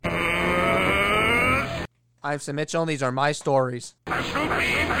I'm Sam Mitchell, and these are my stories.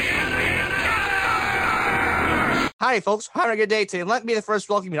 Hi, folks. Having a good day today. Let me be the first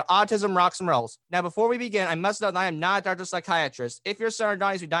to welcome you to Autism Rocks and Rolls. Now, before we begin, I must note that I am not a doctor or psychiatrist. If your son or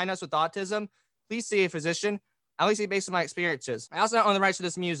daughter is diagnosed with autism, please see a physician, at least based on my experiences. I also own the rights to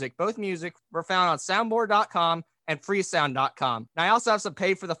this music. Both music were found on soundboard.com and freesound.com. Now, I also have some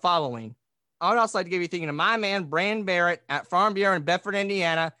paid for the following. I would also like to give you thanking to my man, Brandon Barrett at Farm Bureau in Bedford,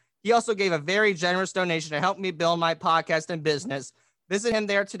 Indiana. He also gave a very generous donation to help me build my podcast and business. Visit him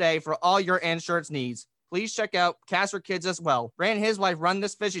there today for all your insurance needs. Please check out Cast for Kids as well. Brandon and his wife run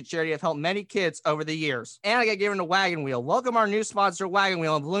this fishing charity have helped many kids over the years. And I got given a Wagon Wheel. Welcome our new sponsor, Wagon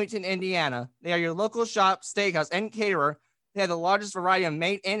Wheel in Bloomington, Indiana. They are your local shop, steakhouse, and caterer. They have the largest variety of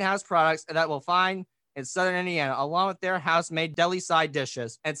made in-house products that we'll find in Southern Indiana, along with their house-made deli side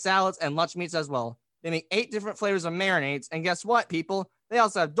dishes and salads and lunch meats as well. They make 8 different flavors of marinades. And guess what, people? They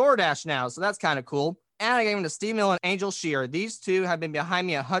also have DoorDash now, so that's kind of cool. And I gave them to Steve Miller and Angel Shearer. These two have been behind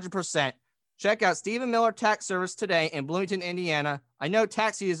me 100%. Check out Stephen Miller Tax Service today in Bloomington, Indiana. I know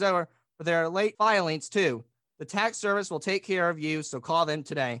tax season is over, but there are late filings too. The tax service will take care of you, so call them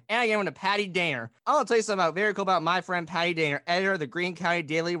today. And I gave one to Patty Daner. I want to tell you something very cool about my friend Patty Daner, editor of the Greene County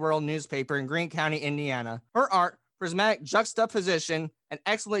Daily World newspaper in Greene County, Indiana. Her art, prismatic juxtaposition, and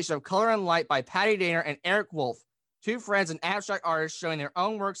explanation of color and light by Patty Daner and Eric Wolf, two friends and abstract artists showing their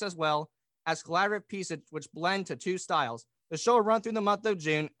own works as well as collaborative pieces which blend to two styles. The show will run through the month of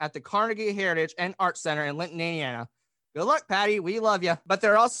June at the Carnegie Heritage and Arts Center in Linton, Indiana. Good luck, Patty. We love you. But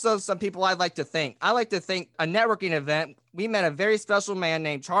there are also some people I'd like to thank. I like to thank a networking event. We met a very special man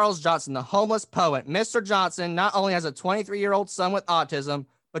named Charles Johnson, the homeless poet. Mr. Johnson not only has a 23-year-old son with autism,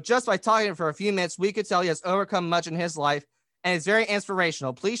 but just by talking to him for a few minutes, we could tell he has overcome much in his life, and it's very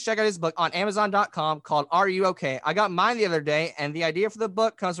inspirational. Please check out his book on Amazon.com called Are You Okay? I got mine the other day, and the idea for the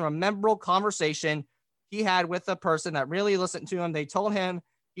book comes from a memorable conversation he had with a person that really listened to him. They told him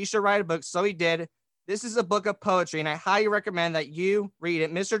he should write a book, so he did. This is a book of poetry, and I highly recommend that you read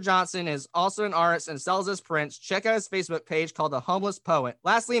it. Mr. Johnson is also an artist and sells his prints. Check out his Facebook page called The Homeless Poet.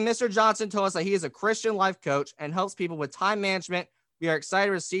 Lastly, Mr. Johnson told us that he is a Christian life coach and helps people with time management. We are excited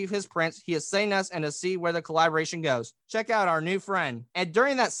to receive his prints. He is saying us and to see where the collaboration goes. Check out our new friend. And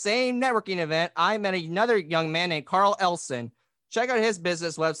during that same networking event, I met another young man named Carl Elson. Check out his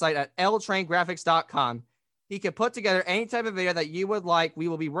business website at ltraingraphics.com. He can put together any type of video that you would like. We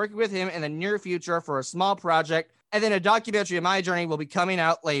will be working with him in the near future for a small project, and then a documentary of my journey will be coming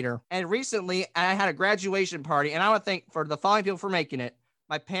out later. And recently, I had a graduation party, and I want to thank for the following people for making it.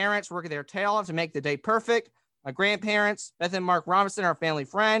 My parents working their tail off to make the day perfect. My grandparents, Beth and Mark Robinson, our family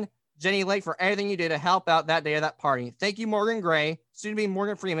friend. Jenny Lake for everything you did to help out that day of that party. Thank you, Morgan Gray, soon to be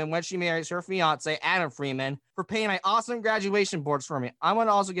Morgan Freeman when she marries her fiance, Adam Freeman, for paying my awesome graduation boards for me. I want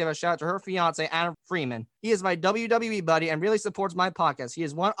to also give a shout out to her fiance, Adam Freeman. He is my WWE buddy and really supports my podcast. He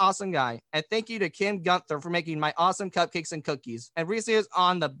is one awesome guy. And thank you to Kim Gunther for making my awesome cupcakes and cookies. And recently was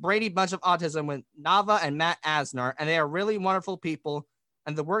on the Brady Bunch of Autism with Nava and Matt Asner, and they are really wonderful people.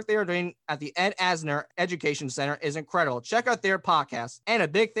 And the work they are doing at the Ed Asner Education Center is incredible. Check out their podcast. And a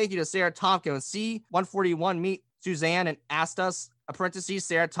big thank you to Sarah Tomko and C141 Meet Suzanne and asked us apprentices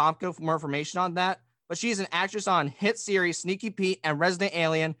Sarah Tomko for more information on that. But she is an actress on hit series Sneaky Pete and Resident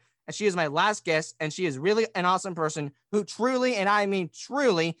Alien. And she is my last guest. And she is really an awesome person who truly, and I mean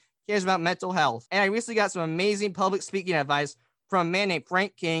truly, cares about mental health. And I recently got some amazing public speaking advice from a man named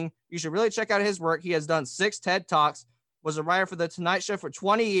Frank King. You should really check out his work. He has done 6 TED Talks, was a writer for The Tonight Show for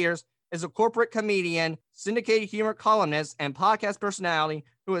 20 years, is a corporate comedian, syndicated humor columnist, and podcast personality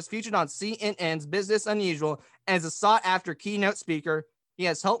who is featured on CNN's Business Unusual and is a sought-after keynote speaker. He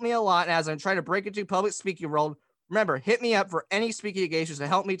has helped me a lot as I'm trying to break into public speaking world. Remember, hit me up for any speaking engagements to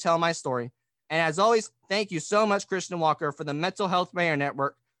help me tell my story. And as always, thank you so much, Christian Walker, for the Mental Health Mayor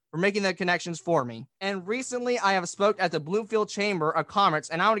Network, for making the connections for me. And recently, I have spoke at the Bloomfield Chamber of Commerce,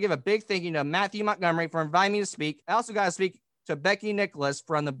 and I want to give a big thank you to Matthew Montgomery for inviting me to speak. I also got to speak to Becky Nicholas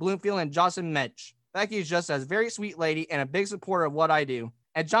from the Bloomfield and Johnson Mensch. Becky is just a very sweet lady and a big supporter of what I do.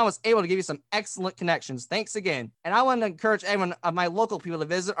 And John was able to give you some excellent connections. Thanks again. And I want to encourage everyone of my local people to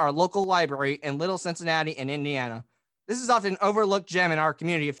visit our local library in Little Cincinnati in Indiana. This is often an overlooked gem in our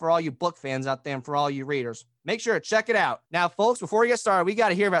community for all you book fans out there and for all you readers. Make sure to check it out. Now, folks, before we get started, we got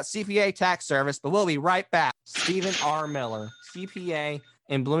to hear about CPA Tax Service, but we'll be right back. Stephen R. Miller, CPA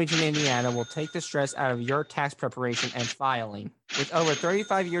in Bloomington, Indiana, will take the stress out of your tax preparation and filing. With over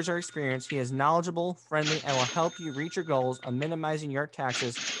 35 years of experience, he is knowledgeable, friendly, and will help you reach your goals of minimizing your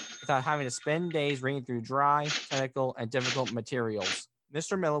taxes without having to spend days reading through dry, technical, and difficult materials.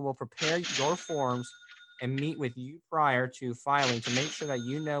 Mr. Miller will prepare your forms and meet with you prior to filing to make sure that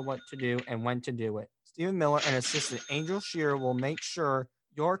you know what to do and when to do it. Stephen Miller and assistant Angel Shearer will make sure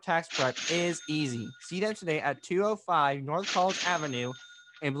your tax prep is easy. See them today at 205 North College Avenue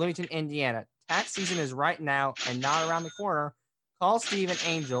in Bloomington, Indiana. Tax season is right now and not around the corner. Call Steve and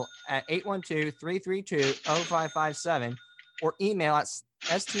Angel at 812-332-0557 or email at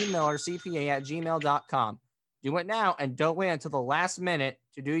stmillercpa@gmail.com. Do it now and don't wait until the last minute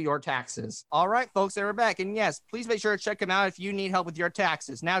to do your taxes. All right, folks, we're back. And yes, please make sure to check them out if you need help with your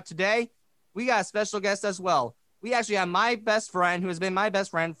taxes. Now, today, we got a special guest as well. We actually have my best friend who has been my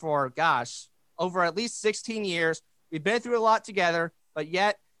best friend for, over at least 16 years. We've been through a lot together, but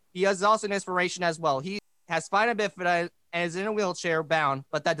yet he is also an inspiration as well. He has spina bifida and is in a wheelchair bound,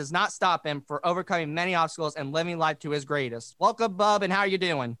 but that does not stop him for overcoming many obstacles and living life to his greatest. Welcome, Bub, and how are you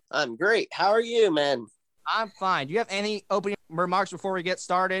doing? I'm great. How are you, man? I'm fine. Do you have any opening remarks before we get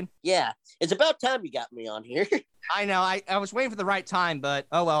started? Yeah, it's about time you got me on here. I know. I was waiting for the right time, but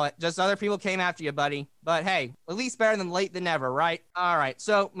oh well, just other people came after you, buddy. But hey, at least better than late than never, right? All right.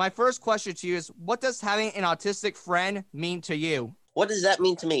 So my first question to you is, what does having an autistic friend mean to you? What does that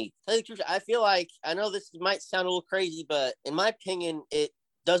mean to me? Tell you the truth, I feel like, I know this might sound a little crazy, but in my opinion, it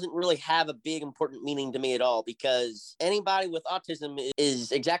doesn't really have a big important meaning to me at all, because anybody with autism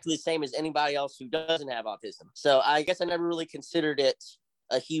is exactly the same as anybody else who doesn't have autism. So I guess I never really considered it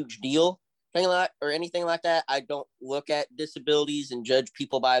a huge deal or anything like that. I don't look at disabilities and judge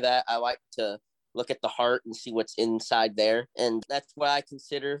people by that. I like to look at the heart and see what's inside there. And that's what I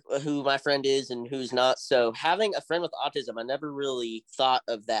consider who my friend is and who's not. So having a friend with autism, I never really thought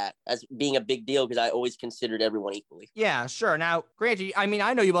of that as being a big deal, because I always considered everyone equally. Yeah, sure. Now, granted, I mean,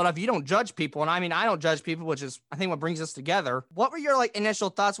 I know you well enough. You don't judge people. And I mean, I don't judge people, which is, I think, what brings us together. What were your initial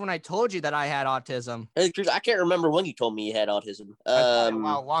thoughts when I told you that I had autism? I can't remember when you told me you had autism.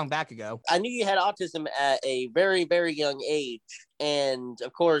 Long back ago. I knew you had autism at a very, very young age. And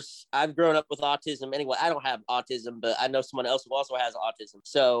of course, I've grown up with autism anyway. I don't have autism, but I know someone else who also has autism.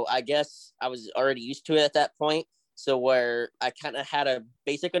 So I guess I was already used to it at that point. So where I kind of had a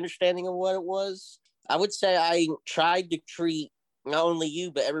basic understanding of what it was. I would say I tried to treat not only you,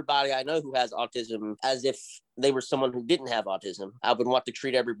 but everybody I know who has autism as if they were someone who didn't have autism. I would want to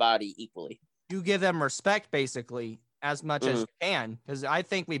treat everybody equally. You give them respect, basically, as much as you can, because I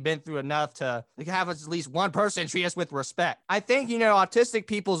think we've been through enough to have at least one person treat us with respect. I think, autistic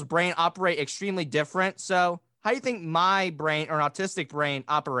people's brain operate extremely different. So how do you think my brain or an autistic brain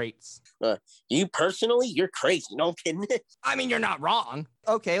operates? You personally, you're crazy. No, I'm kidding. I mean, you're not wrong.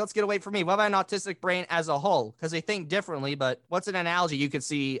 Okay, let's get away from me. What about an autistic brain as a whole? Because they think differently, but what's an analogy you could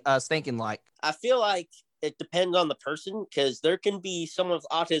see us thinking like? I feel like it depends on the person, because there can be someone with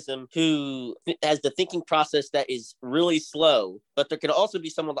autism who has the thinking process that is really slow, but there can also be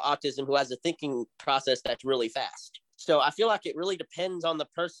someone with autism who has a thinking process that's really fast. So I feel like it really depends on the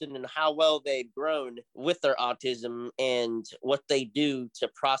person and how well they've grown with their autism and what they do to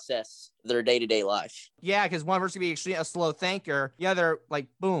process their day-to-day life. Yeah, because one person can be actually a slow thinker. The other,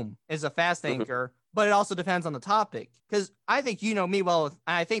 boom, is a fast thinker. But it also depends on the topic, because I think you know me well. And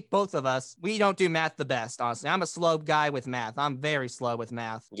I think both of us, we don't do math the best, honestly. I'm a slow guy with math. I'm very slow with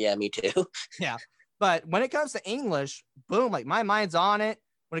math. Yeah, me too. Yeah. But when it comes to English, boom, my mind's on it.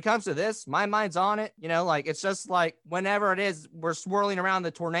 When it comes to this, my mind's on it. It's just whenever it is, we're swirling around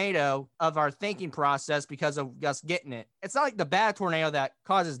the tornado of our thinking process because of us getting it. It's not like the bad tornado that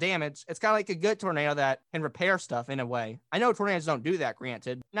causes damage. It's kind of like a good tornado that can repair stuff in a way. I know tornadoes don't do that,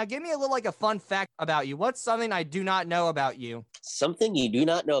 granted. Now, give me a little a fun fact about you. What's something I do not know about you? Something you do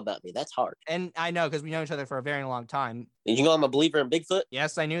not know about me. That's hard. And I know, because we know each other for a very long time. Did you know I'm a believer in Bigfoot?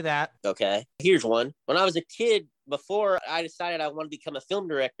 Yes, I knew that. Okay. Here's one. When I was a kid, before I decided I wanted to become a film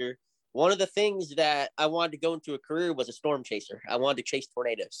director, one of the things that I wanted to go into a career was a storm chaser. I wanted to chase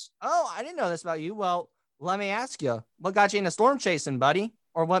tornadoes. Oh, I didn't know this about you. Well, let me ask you, what got you into storm chasing, buddy?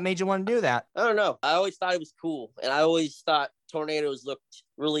 Or what made you want to do that? I don't know. I always thought it was cool. And I always thought tornadoes looked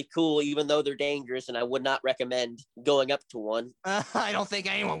really cool, even though they're dangerous. And I would not recommend going up to one. I don't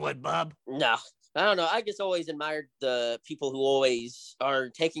think anyone would, bub. No. I don't know. I just always admired the people who always are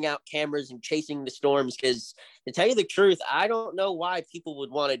taking out cameras and chasing the storms, because to tell you the truth, I don't know why people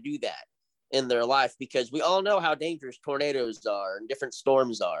would want to do that in their life, because we all know how dangerous tornadoes are and different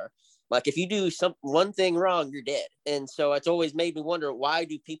storms are. If you do one thing wrong, you're dead. And so it's always made me wonder, why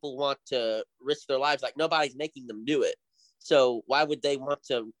do people want to risk their lives? Nobody's making them do it. So why would they want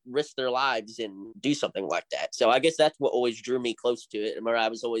to risk their lives and do something like that? So I guess that's what always drew me close to it. And where I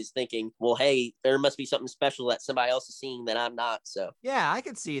was always thinking, well, hey, there must be something special that somebody else is seeing that I'm not. So Yeah, I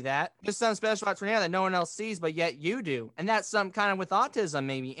could see that. There's something special about Tornado that no one else sees, but yet you do. And that's some kind of with autism,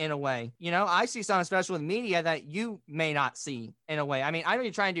 maybe in a way. You know, I see something special with media that you may not see in a way. I mean, I know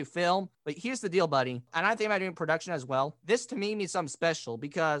you're trying to do film, but here's the deal, buddy. And I think about doing production as well. This to me means something special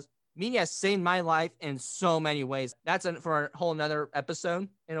because media has saved my life in so many ways. That's for a whole nother episode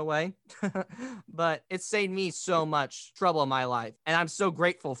in a way. But it saved me so much trouble in my life. And I'm so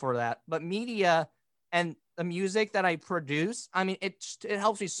grateful for that. But media and the music that I produce, I mean, it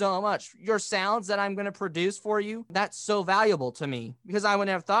helps me so much. Your sounds that I'm going to produce for you, that's so valuable to me because I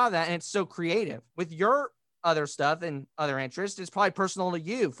wouldn't have thought of that. And it's so creative. With your other stuff and other interests, it's probably personal to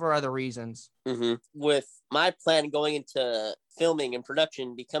you for other reasons. Mm-hmm. With my plan going into filming and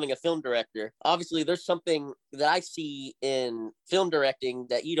production, becoming a film director, obviously there's something that I see in film directing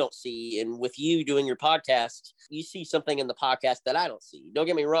that you don't see. And with you doing your podcast, you see something in the podcast that I don't see. Don't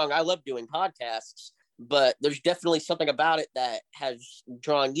get me wrong. I love doing podcasts, but there's definitely something about it that has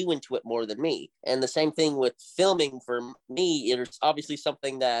drawn you into it more than me. And the same thing with filming for me, it's obviously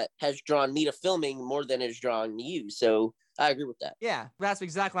something that has drawn me to filming more than it's drawn you. So I agree with that. Yeah, that's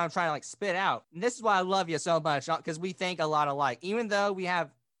exactly what I'm trying to like spit out. And this is why I love you so much, because we think a lot alike. Even though we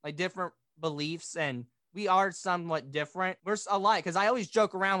have like different beliefs and we are somewhat different, we're alike. Because I always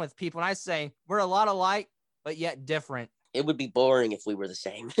joke around with people and I say we're a lot alike, but yet different. It would be boring if we were the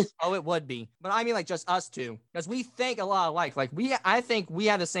same. Oh, it would be. But I mean like just us two. Because we think a lot alike. Like I think we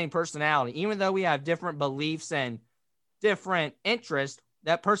have the same personality. Even though we have different beliefs and different interests,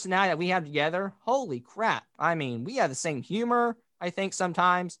 that personality that we have together, holy crap. I mean, we have the same humor, I think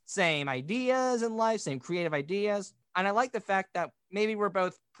sometimes, same ideas in life, same creative ideas. And I like the fact that maybe we're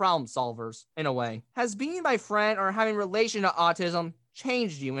both problem solvers in a way. Has being my friend or having relation to autism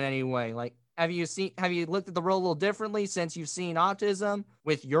changed you in any way? Like, have you looked at the world a little differently since you've seen autism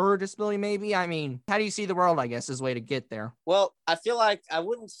with your disability maybe? I mean, how do you see the world, I guess, is a way to get there? Well, I feel like I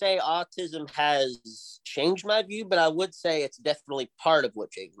wouldn't say autism has changed my view, but I would say it's definitely part of what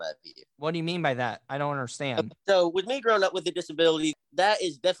changed my view. What do you mean by that? I don't understand. So with me growing up with a disability, that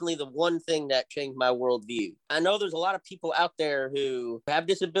is definitely the one thing that changed my worldview. I know there's a lot of people out there who have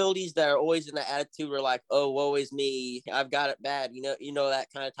disabilities that are always in the attitude where like, oh, woe is me, I've got it bad. You know that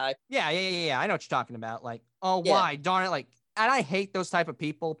kind of type. Yeah. I know what you're talking about. Like, oh, why? Darn it. Like, and I hate those type of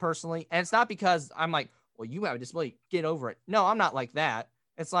people personally. And it's not because I'm like, well, you have a disability, get over it. No, I'm not like that.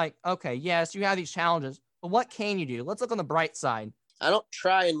 It's like, okay, yes, you have these challenges, but what can you do? Let's look on the bright side. I don't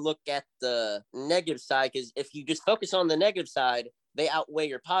try and look at the negative side because if you just focus on the negative side, they outweigh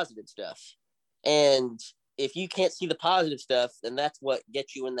your positive stuff. And if you can't see the positive stuff, then that's what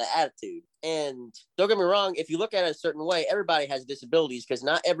gets you in the attitude. And don't get me wrong, if you look at it a certain way, everybody has disabilities because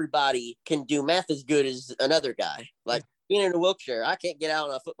not everybody can do math as good as another guy. Like being in a wheelchair, I can't get out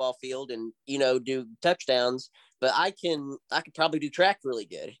on a football field and, do touchdowns, but I could probably do track really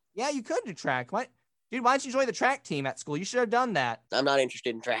good. Yeah, you could do track. What? Dude, why don't you join the track team at school? You should have done that. I'm not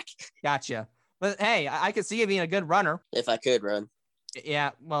interested in track. Gotcha. But hey, I could see you being a good runner. If I could run. Yeah,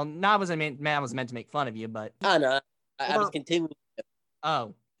 well, I was meant to make fun of you, but I know. I was continuing.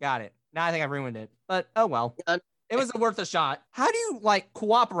 Oh, got it. Now I think I ruined it. But oh well. It was worth a shot. How do you like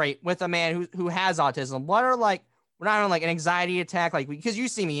cooperate with a man who has autism? What are like we're not on like an anxiety attack, like because you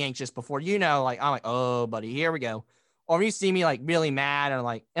see me anxious before, like I'm like, oh buddy, here we go. Or you see me like really mad or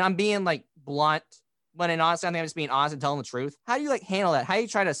like and I'm being like blunt. But in honesty, I think I'm just being honest and telling the truth. How do you like handle that? How do you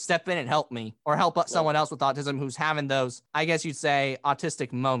try to step in and help me or help someone else with autism who's having those, I guess you'd say,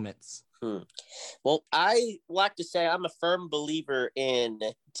 autistic moments? Well, I like to say I'm a firm believer in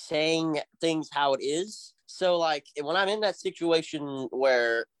saying things how it is. So like when I'm in that situation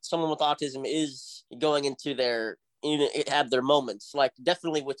where someone with autism is going into have their moments, like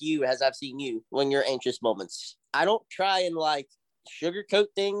definitely with you, as I've seen you when you're anxious moments, I don't try and like sugarcoat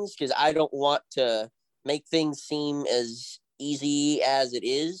things because I don't want to make things seem as easy as it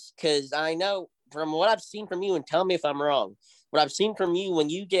is. Because I know from what I've seen from you, and tell me if I'm wrong, what I've seen from you, when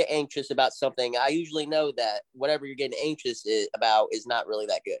you get anxious about something, I usually know that whatever you're getting anxious about is not really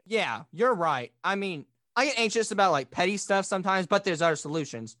that good. Yeah, you're right. I mean, I get anxious about like petty stuff sometimes, but there's other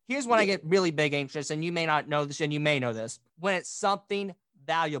solutions. Here's when I get really big anxious, and you may not know this, and you may know this, when it's something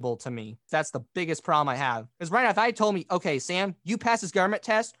valuable to me. That's the biggest problem I have. Because right now, if I told me, okay, Sam, you pass this government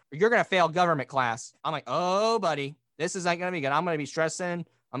test or you're going to fail government class, I'm like, oh, buddy, this isn't going to be good. I'm going to be stressing.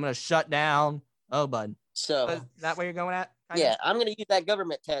 I'm going to shut down. Oh, bud. So is that what you're going at? Yeah, I'm going to use that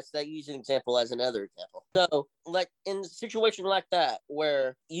government test, that use an example as another example. So like in a situation like that,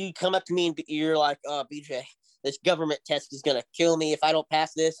 where you come up to me and you're like, oh, BJ, this government test is going to kill me. If I don't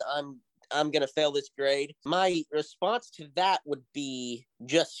pass this, I'm going to fail this grade. My response to that would be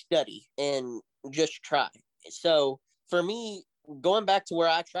just study and just try. So for me, going back to where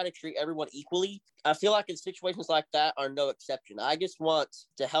I try to treat everyone equally, I feel like in situations like that are no exception. I just want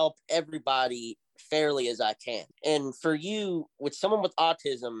to help everybody fairly as I can. And for you, with someone with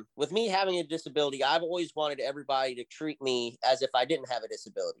autism, with me having a disability, I've always wanted everybody to treat me as if I didn't have a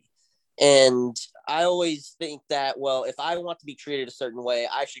disability. And I always think that, well, if I want to be treated a certain way,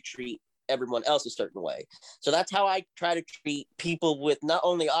 I should treat everyone else a certain way. So that's how I try to treat people with not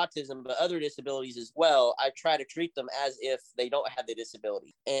only autism, but other disabilities as well. I try to treat them as if they don't have the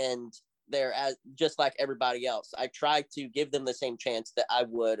disability. And they're as just like everybody else. I try to give them the same chance that I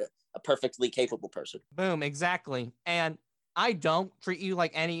would a perfectly capable person. Boom, exactly. And I don't treat you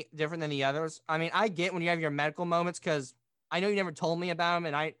like any different than the others. I mean, I get when you have your medical moments because I know you never told me about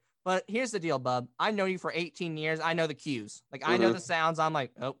them, but here's the deal, bub. I've known you for 18 years. I know the cues. Like, I know the sounds. I'm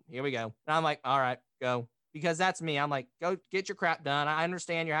like, oh, here we go. And I'm like, all right, go. Because that's me. I'm like, go get your crap done. I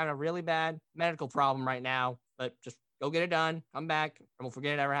understand you're having a really bad medical problem right now, but just go get it done, come back, and we'll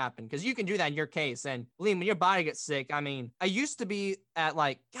forget it ever happened. Because you can do that in your case. And believe me, when your body gets sick, I mean, I used to be at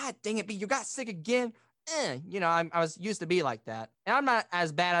like, God dang it, B, you got sick again. I was used to be like that. And I'm not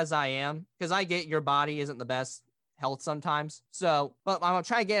as bad as I am because I get your body isn't the best health sometimes. So, but I'm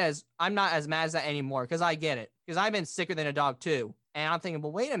trying to get as I'm not as mad as that anymore because I get it. Because I've been sicker than a dog too. And I'm thinking,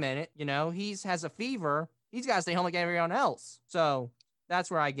 well, wait a minute, he has a fever. He's got to stay home like everyone else. So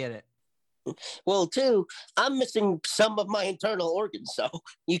that's where I get it. Well, too, I'm missing some of my internal organs, so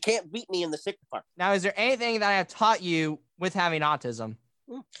you can't beat me in the sick part. Now, is there anything that I have taught you with having autism?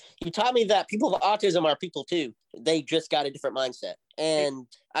 You taught me that people with autism are people too. They just got a different mindset. And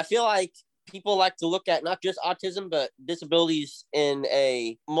I feel like people like to look at not just autism, but disabilities in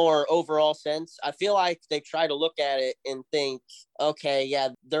a more overall sense. I feel like they try to look at it and think, okay, yeah,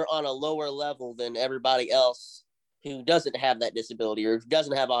 they're on a lower level than everybody else who doesn't have that disability or who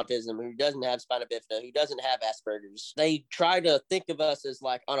doesn't have autism, who doesn't have spina bifida, who doesn't have Asperger's. They try to think of us as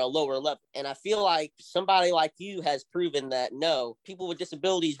like on a lower level. And I feel like somebody like you has proven that no, people with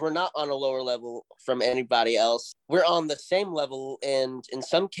disabilities, we're not on a lower level from anybody else. We're on the same level. And in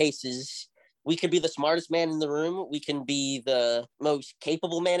some cases, we can be the smartest man in the room. We can be the most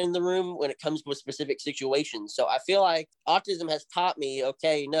capable man in the room when it comes to a specific situation. So I feel like autism has taught me,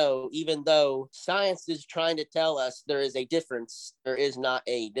 okay, no, even though science is trying to tell us there is a difference, there is not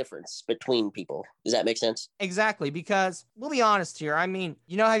a difference between people. Does that make sense? Exactly, because we'll be honest here. I mean,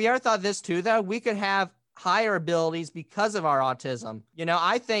 have you ever thought this too, though? We could have higher abilities because of our autism.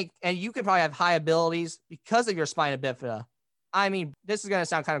 I think, and you could probably have high abilities because of your spina bifida. I mean, this is going to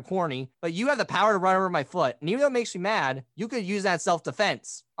sound kind of corny, but you have the power to run over my foot. And even though it makes me mad, you could use that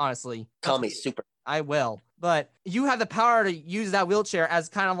self-defense, honestly. Call me super. I will. But you have the power to use that wheelchair as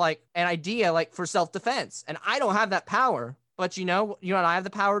kind of like an idea, like for self-defense. And I don't have that power. But you know what I have the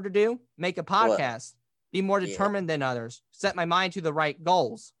power to do? Make a podcast. What? Be more determined than others. Set my mind to the right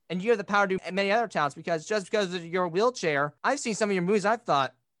goals. And you have the power to do many other talents because just because of your wheelchair, I've seen some of your movies. I've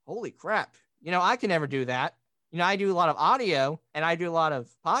thought, holy crap, I can never do that. I do a lot of audio and I do a lot of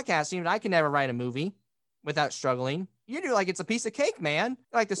podcasting, but I can never write a movie without struggling. You do like it's a piece of cake, man.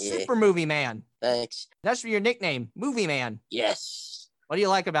 You're like the super movie man. Thanks. That should be your nickname, Movie Man. Yes. What do you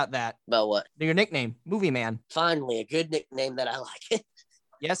like about that? About what? Your nickname, Movie Man. Finally, a good nickname that I like.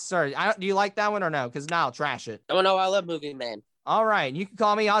 Yes, sir. Do you like that one or no? Because now I'll trash it. Oh, no, I love Movie Man. All right. You can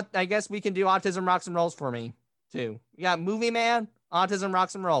call me, I guess we can do Autism Rocks and Rolls for me, too. You got Movie Man, Autism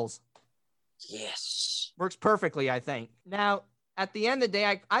Rocks and Rolls. Yes. Works perfectly, I think. Now, at the end of the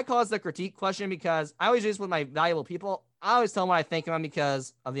day, I call this the critique question because I always do this with my valuable people. I always tell them what I think of them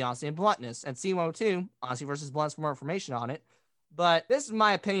because of the honesty and bluntness. And C102, honesty versus bluntness for more information on it. But this is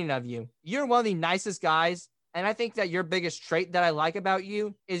my opinion of you. You're one of the nicest guys. And I think that your biggest trait that I like about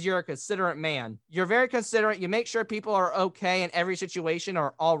you is you're a considerate man. You're very considerate. You make sure people are okay in every situation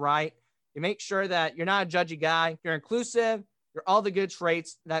or all right. You make sure that you're not a judgy guy. You're inclusive. You're all the good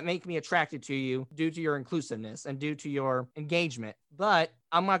traits that make me attracted to you due to your inclusiveness and due to your engagement. But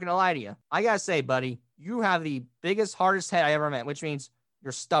I'm not going to lie to you. I got to say, buddy, you have the biggest, hardest head I ever met, which means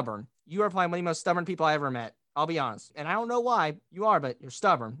you're stubborn. You are probably one of the most stubborn people I ever met. I'll be honest. And I don't know why you are, but you're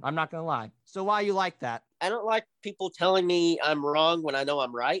stubborn. I'm not going to lie. So why you like that? I don't like people telling me I'm wrong when I know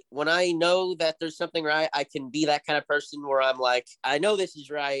I'm right. When I know that there's something right, I can be that kind of person where I'm like, I know this is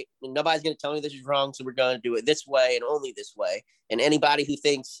right and nobody's going to tell me this is wrong. So we're going to do it this way and only this way. And anybody who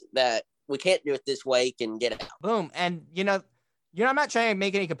thinks that we can't do it this way can get out. Boom. And I'm not trying to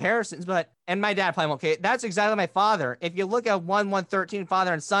make any comparisons, and my dad playing okay. That's exactly my father. If you look at 1-1-13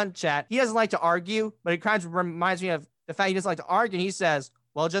 father and son chat, he doesn't like to argue, but it kind of reminds me of the fact he doesn't like to argue. And he says,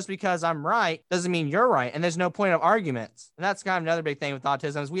 well, just because I'm right doesn't mean you're right. And there's no point of arguments. And that's kind of another big thing with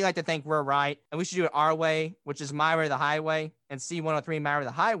autism is we like to think we're right and we should do it our way, which is my way or the highway, and C-103 my way or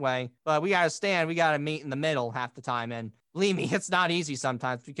the highway. But we got to meet in the middle half the time. And believe me, it's not easy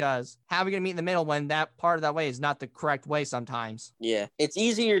sometimes because how are we going to meet in the middle when that part of that way is not the correct way sometimes? Yeah, it's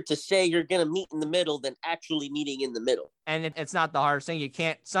easier to say you're going to meet in the middle than actually meeting in the middle. And it's not the hardest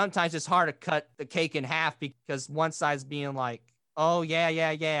thing. Sometimes it's hard to cut the cake in half because one side's being like, oh,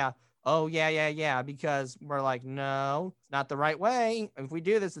 yeah. Oh, yeah. Because we're like, no, it's not the right way. If we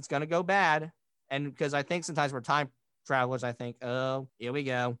do this, it's going to go bad. And because I think sometimes we're time travelers, I think, oh, here we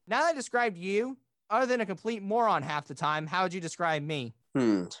go. Now that I described you, other than a complete moron half the time, how would you describe me?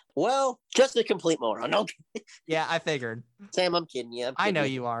 Well, just a complete moron. Okay. Yeah, I figured. Sam, I'm kidding you. I know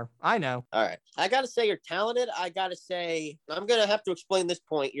you are. I know. All right. I got to say you're talented. I got to say, I'm going to have to explain this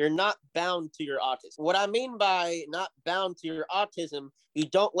point. You're not bound to your autism. What I mean by not bound to your autism, you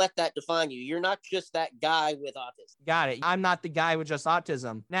don't let that define you. You're not just that guy with autism. Got it. I'm not the guy with just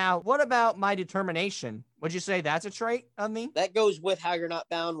autism. Now, what about my determination? Would you say that's a trait of me? That goes with how you're not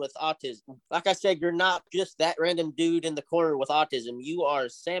bound with autism. Like I said, you're not just that random dude in the corner with autism. You are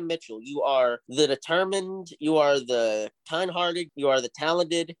Sam Mitchell. You are the determined. You are the kind-hearted. You are the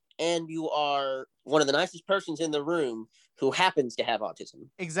talented. And you are one of the nicest persons in the room who happens to have autism.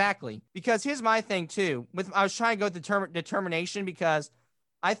 Exactly. Because here's my thing, too. I was trying to go with determination because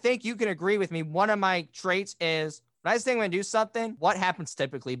I think you can agree with me. One of my traits is when I say I'm going to do something, what happens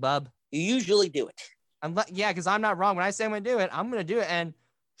typically, bub? You usually do it. Yeah, because I'm not wrong. When I say I'm going to do it, I'm going to do it. And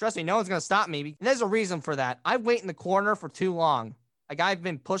trust me, no one's going to stop me. And there's a reason for that. I wait in the corner for too long. Like I've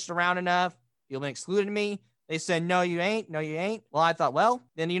been pushed around enough. People have been excluding me. They said, no, you ain't. No, you ain't. Well, I thought, well,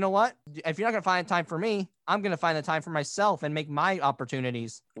 then you know what? If you're not going to find time for me, I'm going to find the time for myself and make my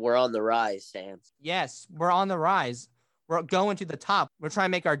opportunities. We're on the rise, Sam. Yes, we're on the rise. We're going to the top. We're trying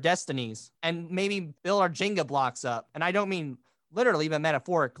to make our destinies and maybe build our Jenga blocks up. And I don't mean literally, but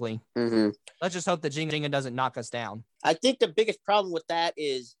metaphorically. Let's just hope the Jenga doesn't knock us down. I think the biggest problem with that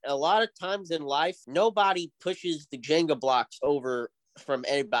is a lot of times in life, nobody pushes the Jenga blocks over from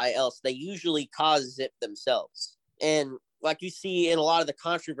anybody else. They usually cause it themselves. And like you see in a lot of the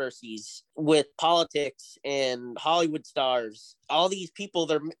controversies with politics and Hollywood stars, all these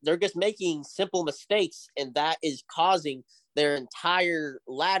people, they're just making simple mistakes, and that is causing their entire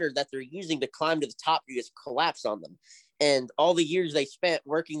ladder that they're using to climb to the top to just collapse on them. And all the years they spent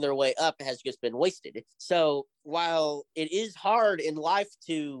working their way up has just been wasted. So while it is hard in life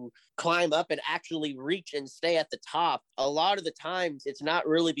to climb up and actually reach and stay at the top, a lot of the times it's not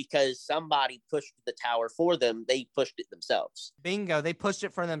really because somebody pushed the tower for them. They pushed it themselves. Bingo. They pushed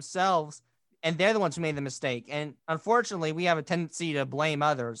it for themselves, and they're the ones who made the mistake. And unfortunately, we have a tendency to blame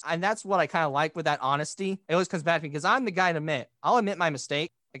others. And that's what I kind of like with that honesty. It always comes back to me because I'm the guy to admit. I'll admit my mistake.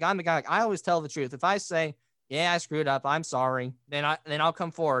 Like I'm the guy, I always tell the truth. If I say, yeah, I screwed up, I'm sorry, then I'll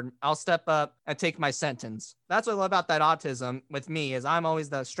come forward. I'll step up and take my sentence. That's what I love about that autism with me is I'm always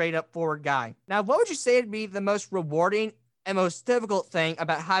the straight up forward guy. Now, what would you say would be the most rewarding and most difficult thing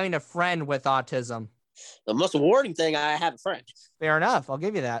about having a friend with autism? The most rewarding thing, I have a friend. Fair enough. I'll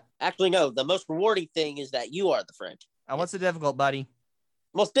give you that. Actually, no. The most rewarding thing is that you are the friend. What's the difficult, buddy?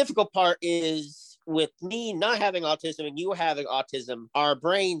 Most difficult part is with me not having autism and you having autism, our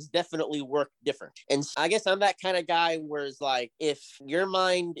brains definitely work different. And I guess I'm that kind of guy where it's like, if your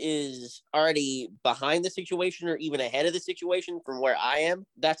mind is already behind the situation or even ahead of the situation from where I am,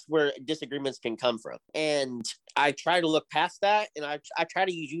 that's where disagreements can come from. And I try to look past that, and I try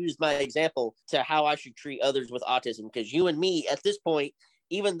to use my example to how I should treat others with autism. Because you and me, at this point,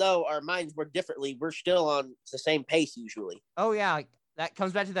 even though our minds work differently, we're still on the same pace usually. Oh, yeah. That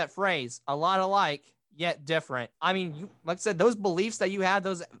comes back to that phrase, a lot alike, yet different. I mean, like I said, those beliefs that you have,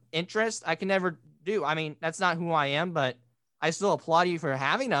 those interests, I can never do. I mean, that's not who I am, but I still applaud you for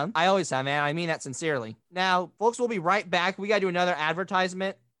having them. I always have, man. I mean that sincerely. Now, folks, we'll be right back. We got to do another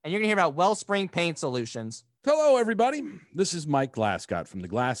advertisement, and you're going to hear about Wellspring Paint Solutions. Hello, everybody. This is Mike Glascott from the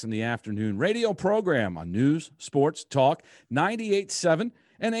Glass in the Afternoon radio program on News, Sports, Talk, 98.7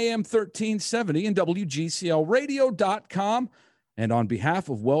 and AM 1370 and WGCLradio.com. And on behalf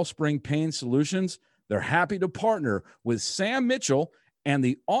of Wellspring Pain Solutions, they're happy to partner with Sam Mitchell and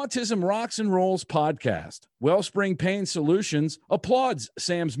the Autism Rocks and Rolls podcast. Wellspring Pain Solutions applauds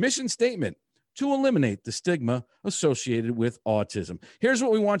Sam's mission statement to eliminate the stigma associated with autism. Here's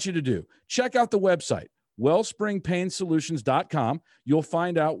what we want you to do. Check out the website, wellspringpainsolutions.com. You'll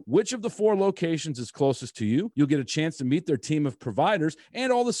find out which of the 4 locations is closest to you. You'll get a chance to meet their team of providers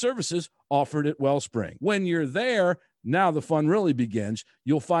and all the services offered at Wellspring. When you're there, now the fun really begins.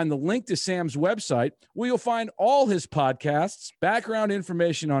 You'll find the link to Sam's website where you'll find all his podcasts, background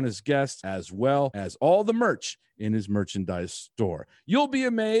information on his guests, as well as all the merch in his merchandise store. You'll be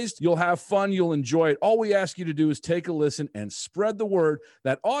amazed. You'll have fun. You'll enjoy it. All we ask you to do is take a listen and spread the word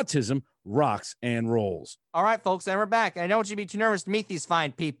that autism rocks and rolls. All right, folks, and we're back. I don't want you to be too nervous to meet these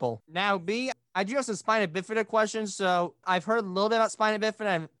fine people. Now, B, I do have some spina bifida questions. So I've heard a little bit about spina bifida.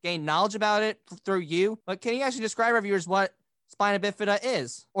 I've gained knowledge about it through you. But can you actually describe our viewers what spina bifida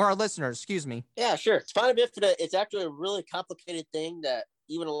is? Or our listeners, excuse me. Yeah, sure. Spina bifida, it's actually a really complicated thing that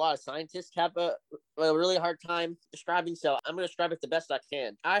even a lot of scientists have a really hard time describing. So I'm going to describe it the best I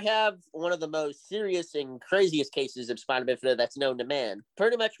can. I have one of the most serious and craziest cases of spina bifida that's known to man.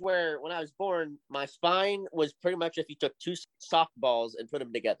 Pretty much where when I was born, my spine was pretty much if you took 2 softballs and put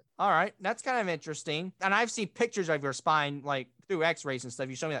them together. All right. That's kind of interesting. And I've seen pictures of your spine, like through x-rays and stuff.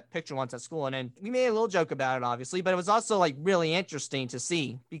 You showed me that picture once at school, and then we made a little joke about it, obviously, but it was also like really interesting to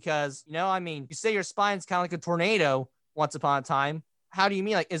see because, you know, I mean, you say your spine's kind of like a tornado once upon a time. How do you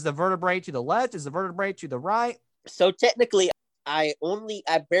mean? Like, is the vertebrae to the left? Is the vertebrae to the right? So technically, I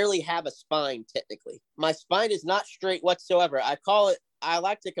barely have a spine, technically. My spine is not straight whatsoever. I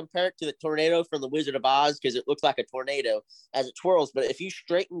like to compare it to the tornado from The Wizard of Oz because it looks like a tornado as it twirls. But if you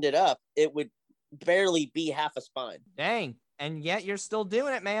straightened it up, it would barely be half a spine. Dang. And yet you're still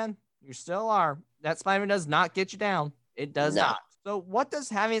doing it, man. You still are. That spine does not get you down. It does not. So what does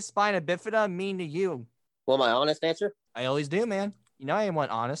having a spina bifida mean to you? Well, my honest answer? I always do, man. You know I am one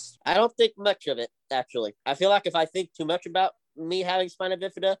honest. I don't think much of it, actually. I feel like if I think too much about me having spina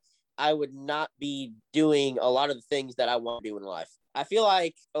bifida, I would not be doing a lot of the things that I want to do in life. I feel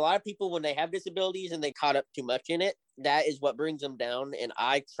like a lot of people, when they have disabilities and they caught up too much in it, that is what brings them down. And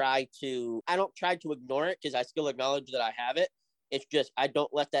I don't try to ignore it because I still acknowledge that I have it. It's just, I don't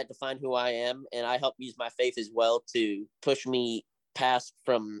let that define who I am. And I help use my faith as well to push me past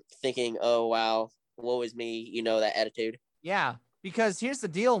from thinking, oh, wow, woe is me, you know, that attitude. Yeah, because here's the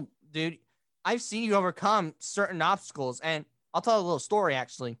deal, dude. I've seen you overcome certain obstacles, and I'll tell a little story,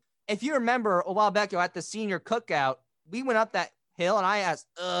 actually. If you remember a while back at the senior cookout, we went up that hill, and I asked,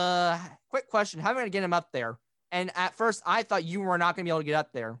 quick question, how am I going to get him up there? And at first, I thought you were not going to be able to get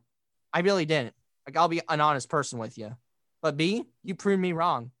up there. I really didn't. Like, I'll be an honest person with you. But B, you proved me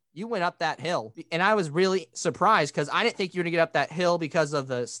wrong. You went up that hill, and I was really surprised because I didn't think you were going to get up that hill because of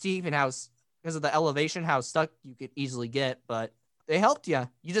the steep and because of the elevation, how stuck you could easily get, but they helped you.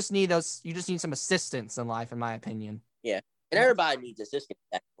 You just need some assistance in life, in my opinion. Yeah. And everybody needs assistance,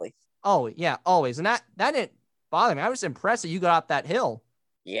 actually. Oh, yeah, always. And that didn't bother me. I was impressed that you got up that hill.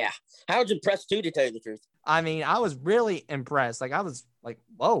 Yeah. I was impressed too, to tell you the truth. I mean, I was really impressed. Like, I was like,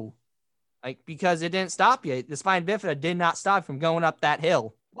 whoa. Like, because it didn't stop you. The spina bifida did not stop you from going up that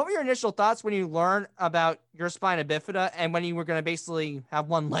hill. What were your initial thoughts when you learned about your spina bifida and when you were going to basically have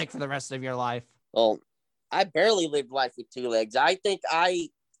one leg for the rest of your life? Well, I barely lived life with 2 legs. I think I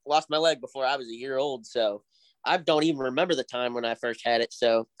lost my leg before I was a year old, so I don't even remember the time when I first had it.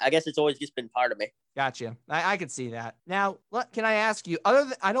 So I guess it's always just been part of me. Gotcha. I could see that. Now, can I ask you, other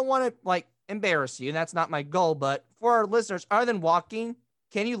than, I don't want to like embarrass you, and that's not my goal, but for our listeners, other than walking,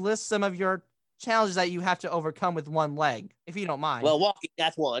 can you list some of your challenges that you have to overcome with one leg, if you don't mind? Well, walking,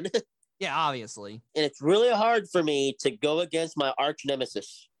 that's one. Yeah, obviously. And it's really hard for me to go against my arch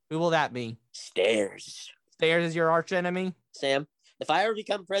nemesis. Who will that be? Stairs. Stairs is your arch enemy? Sam, if I ever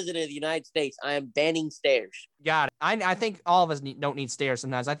become president of the United States, I am banning stairs. Got it. I think all of us don't need stairs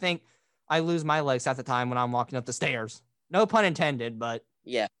sometimes. I think I lose my legs half the time when I'm walking up the stairs. No pun intended, but...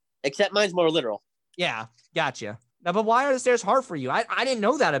 Yeah, except mine's more literal. Yeah, gotcha. Now, but why are the stairs hard for you? I didn't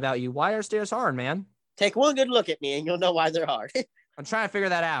know that about you. Why are stairs hard, man? Take one good look at me and you'll know why they're hard. I'm trying to figure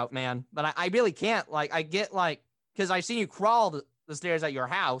that out, man. But I really can't. Like, I get like... Because I've seen you crawl the stairs at your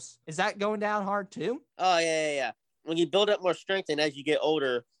house. Is that going down hard too? Oh, yeah. When you build up more strength and as you get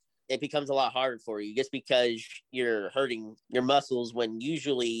older, it becomes a lot harder for you just because you're hurting your muscles when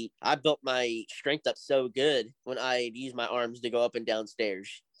usually I built my strength up so good when I use my arms to go up and down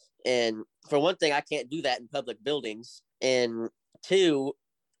stairs. And for one thing, I can't do that in public buildings. And 2,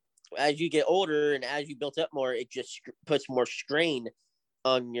 as you get older and as you built up more, it just puts more strain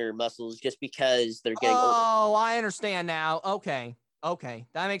on your muscles just because they're getting older. Oh, I understand now. Okay.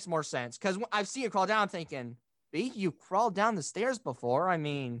 That makes more sense. Because I've seen you crawl down thinking, B, you crawled down the stairs before. I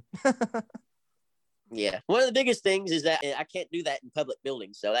mean... Yeah. One of the biggest things is that I can't do that in public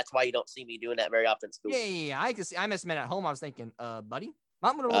buildings. So that's why you don't see me doing that very often in school. Yeah. I can see. I must admit at home, I was thinking, buddy,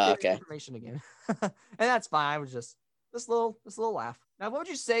 I'm gonna look at the Okay. information again, and that's fine. I was just this little laugh. Now, what would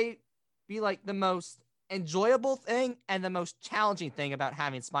you say be like the most enjoyable thing and the most challenging thing about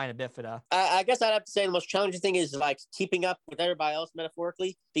having spina bifida? I guess I'd have to say the most challenging thing is like keeping up with everybody else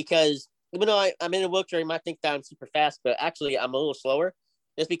metaphorically, because even though I'm in a wheelchair, you might think that I'm super fast, but actually I'm a little slower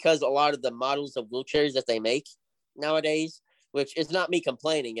just because a lot of the models of wheelchairs that they make nowadays, which is not me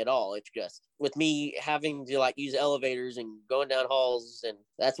complaining at all. It's just with me having to like use elevators and going down halls. And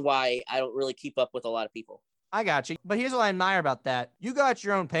that's why I don't really keep up with a lot of people. I got you. But here's what I admire about that. You go at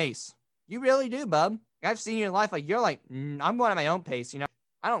your own pace. You really do, bub. I've seen you in life. Like, you're like, I'm going at my own pace. You know,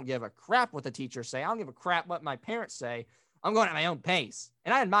 I don't give a crap what the teachers say. I don't give a crap what my parents say. I'm going at my own pace.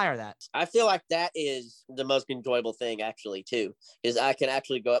 And I admire that. I feel like that is the most enjoyable thing, actually, too, is I can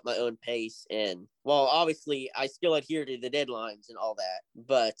actually go at my own pace. And, well, obviously, I still adhere to the deadlines and all that,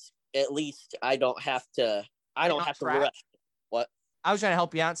 but at least I don't have to rush. What? I was trying to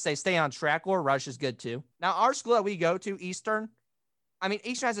help you out and say stay on track, or rush is good too. Now, our school that we go to, Eastern, I mean,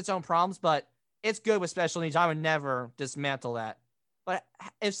 Eastern has its own problems, but it's good with special needs. I would never dismantle that. But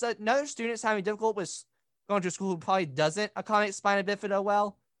if another student's having difficulty with going to a school who probably doesn't accommodate spina bifida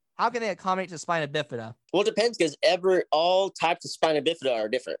well, how can they accommodate to spina bifida? Well, it depends, because all types of spina bifida are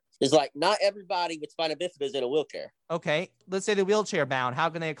different. It's like not everybody with spina bifida is in a wheelchair. Okay, let's say they're wheelchair bound. How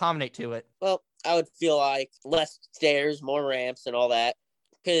can they accommodate to it? Well, I would feel like less stairs, more ramps, and all that.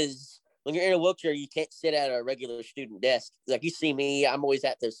 Because when you're in a wheelchair, you can't sit at a regular student desk. Like you see me, I'm always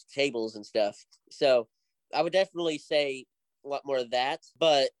at those tables and stuff. So I would definitely say a lot more of that.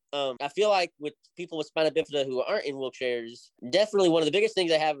 But I feel like with people with spina bifida who aren't in wheelchairs, definitely one of the biggest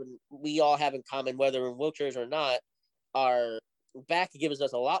things we all have in common, whether in wheelchairs or not, our back gives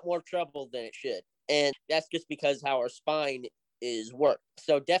us a lot more trouble than it should. And that's just because how our spine is worked.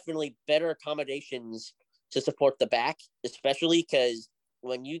 So definitely better accommodations to support the back, especially because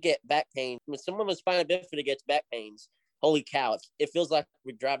when you get back pain, when someone with spina bifida gets back pains, holy cow, it feels like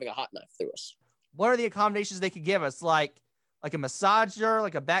we're driving a hot knife through us. What are the accommodations they could give us? Like a massager,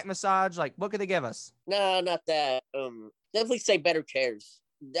 like a back massage? Like, what could they give us? No, not that. Definitely say better chairs.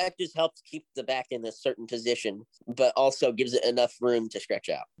 That just helps keep the back in a certain position, but also gives it enough room to stretch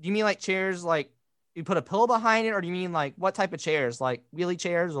out. Do you mean like chairs, like you put a pillow behind it, or do you mean like what type of chairs? Like wheelie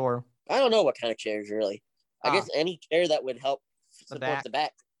chairs, or? I don't know what kind of chairs, really. I guess any chair that would help support the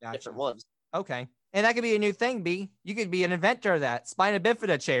back. Gotcha. Different ones. Okay. And that could be a new thing, B. You could be an inventor of that. Spina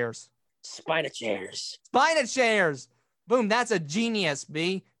bifida chairs. Spina chairs. Spina chairs. Boom. That's a genius,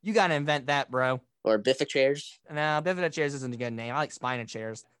 B. You got to invent that, bro. Or bifida chairs. No, bifida chairs isn't a good name. I like spina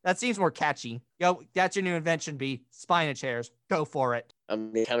chairs. That seems more catchy. Yo, that's your new invention, B. Spina chairs. Go for it.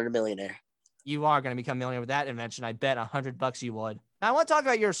 I'm becoming a millionaire. You are going to become a millionaire with that invention. I bet $100 you would. Now, I want to talk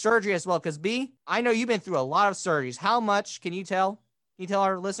about your surgery as well, because B, I know you've been through a lot of surgeries. How much can you tell? Can you tell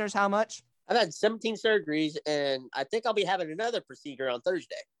our listeners how much? I've had 17 surgeries, and I think I'll be having another procedure on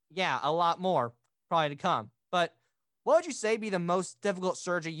Thursday. Yeah, a lot more probably to come. But what would you say be the most difficult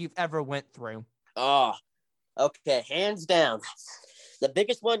surgery you've ever went through? Oh, okay. Hands down. The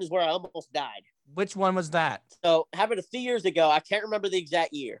biggest one is where I almost died. Which one was that? So happened a few years ago. I can't remember the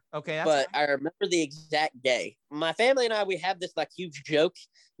exact year. Okay. But I remember the exact day. My family and I, we have this like huge joke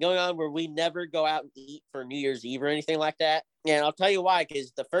going on where we never go out and eat for New Year's Eve or anything like that. And I'll tell you why,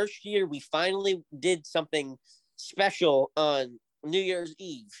 because the first year we finally did something special on New Year's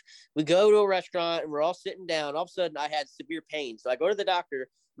Eve. We go to a restaurant and we're all sitting down. All of a sudden I had severe pain. So I go to the doctor.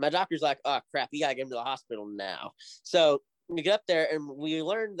 My doctor's like, oh crap, you gotta get him to the hospital now. So we get up there and we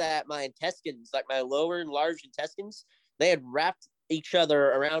learned that my intestines, like my lower and large intestines, they had wrapped each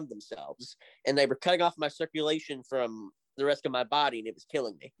other around themselves and they were cutting off my circulation from the rest of my body, and it was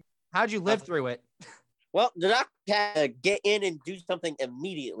killing me. How'd you live through it? Well, the doctor had to get in and do something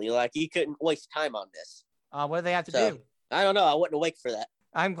immediately. Like, he couldn't waste time on this. What do they have to do? I don't know. I wasn't awake for that.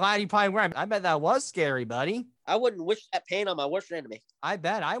 I'm glad you probably weren't. I bet that was scary, buddy. I wouldn't wish that pain on my worst enemy. I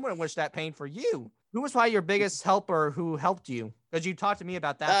bet I wouldn't wish that pain for you. Who was probably your biggest helper who helped you? Because you talked to me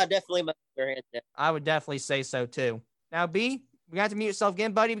about that. Definitely my hands down. I would definitely say so too. Now, B, we got to mute yourself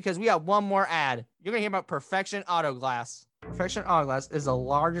again, buddy, because we got one more ad. You're going to hear about Perfection Auto Glass. Perfection Auto Glass is the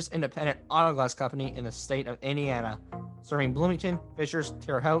largest independent auto glass company in the state of Indiana, serving Bloomington, Fishers,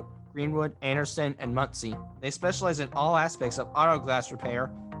 Terre Haute, Greenwood, Anderson, and Muncie. They specialize in all aspects of auto glass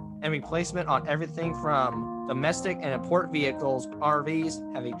repair and replacement on everything from domestic and import vehicles,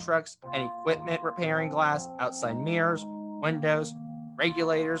 RVs, heavy trucks, and equipment repairing glass, outside mirrors, windows,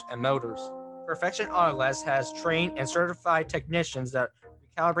 regulators, and motors. Perfection Auto Glass has trained and certified technicians that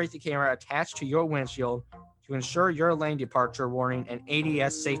recalibrate the camera attached to your windshield to ensure your lane departure warning and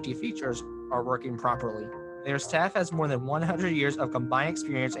ADS safety features are working properly. Their staff has more than 100 years of combined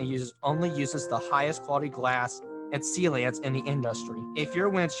experience and only uses the highest quality glass and sealants in the industry. If your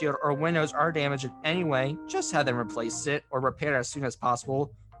windshield or windows are damaged in any way, just have them replace it or repair it as soon as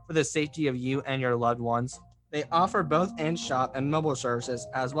possible for the safety of you and your loved ones. They offer both in-shop and mobile services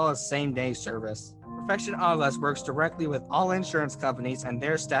as well as same-day service. Perfection Auto Glass works directly with all insurance companies, and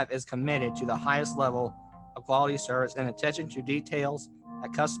their staff is committed to the highest level of quality service and attention to details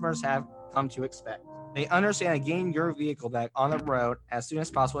that customers have come to expect. They understand that getting your vehicle back on the road as soon as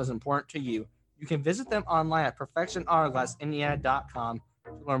possible is important to you. You can visit them online at perfectionautoglassindiana.com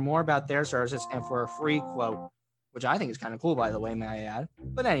to learn more about their services and for a free quote, which I think is kind of cool, by the way, may I add.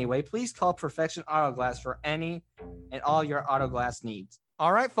 But anyway, please call Perfection Auto Glass for any and all your auto glass needs.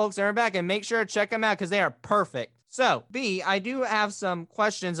 All right, folks, they're back, and make sure to check them out because they are perfect. So, B, I do have some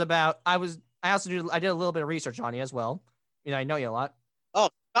questions about. I did a little bit of research on you as well. You know, I know you a lot. Oh,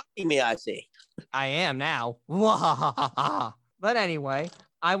 copy me, I see. I am now. But anyway,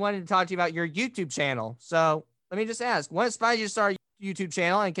 I wanted to talk to you about your YouTube channel. So let me just ask, what inspired you to start a YouTube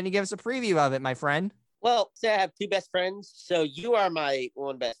channel, and can you give us a preview of it, my friend? Well, say I have two best friends, so you are my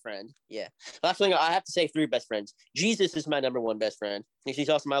one best friend. Yeah. Actually, I have to say three best friends. Jesus is my number one best friend. He's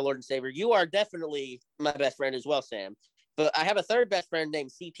also my Lord and Savior. You are definitely my best friend as well, Sam. But I have a third best friend named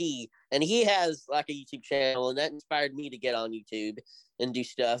CP, and he has like a YouTube channel, and that inspired me to get on YouTube and do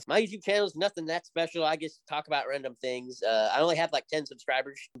stuff. My YouTube channel is nothing that special. I just talk about random things. I only have like 10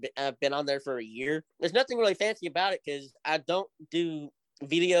 subscribers. I've been on there for a year. There's nothing really fancy about it because I don't do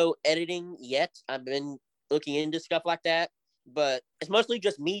video editing yet. I've been looking into stuff like that, but it's mostly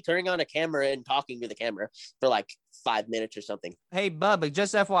just me turning on a camera and talking to the camera for like 5 minutes or something. Hey, Bub,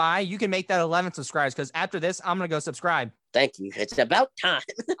 just FYI, you can make that 11 subscribers because after this, I'm going to go subscribe. Thank you. It's about time.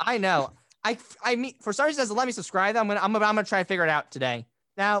 I know. I mean, for some reason, it doesn't let me subscribe. I'm gonna try to figure it out today.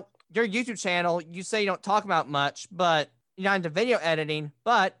 Now, your YouTube channel, you say you don't talk about much, but you're not into video editing.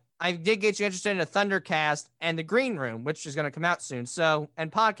 But I did get you interested in the Thundercast and the Green Room, which is going to come out soon. So,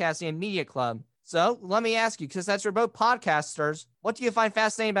 and podcasting and Media Club. So, let me ask you, because that's you're both podcasters, what do you find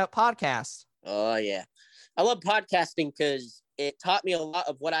fascinating about podcasts? Oh yeah, I love podcasting because it taught me a lot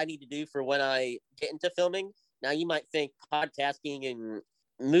of what I need to do for when I get into filming. Now, you might think podcasting and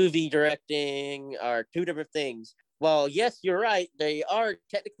movie directing are two different things. Well, yes, you're right. They are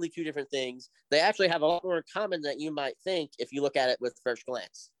technically two different things. They actually have a lot more in common than you might think if you look at it with first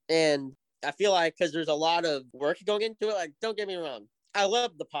glance. And I feel like because there's a lot of work going into it, like, don't get me wrong. I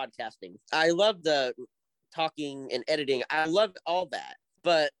love the podcasting. I love the talking and editing. I love all that.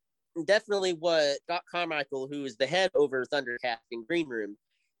 But definitely what Scott Carmichael, who is the head over Thundercast and Green Room,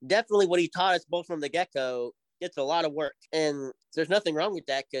 definitely what he taught us both from the get-go, it's a lot of work. And there's nothing wrong with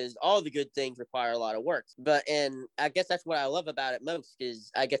that because all the good things require a lot of work. And I guess that's what I love about it most is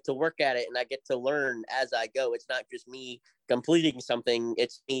I get to work at it and I get to learn as I go. It's not just me completing something.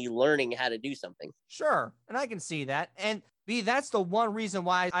 It's me learning how to do something. Sure. And I can see that. And B, that's the one reason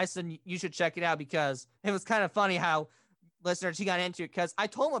why I said you should check it out, because it was kind of funny how listeners, he got into it because I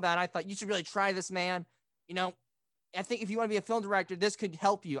told him about it. I thought you should really try this, man. You know, I think if you want to be a film director, this could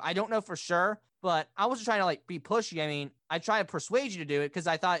help you. I don't know for sure, but I wasn't trying to like be pushy. I mean, I try to persuade you to do it because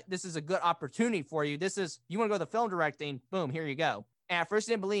I thought this is a good opportunity for you. You want to go to film directing, boom, here you go. And at first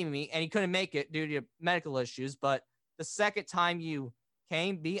he didn't believe me and he couldn't make it due to medical issues. But the second time you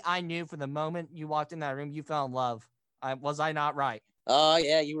came, B, I knew from the moment you walked in that room, you fell in love. Was I not right? Oh,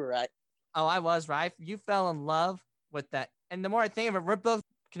 yeah, you were right. Oh, I was right. You fell in love with that. And the more I think of it, we're both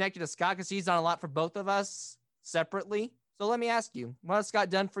connected to Scott because he's done a lot for both of us separately. So let me ask you, what has Scott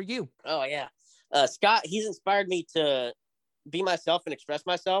done for you? Oh, yeah. Scott, he's inspired me to be myself and express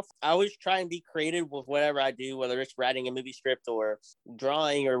myself. I always try and be creative with whatever I do, whether it's writing a movie script or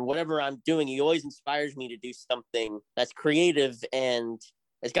drawing or whatever I'm doing. He always inspires me to do something that's creative and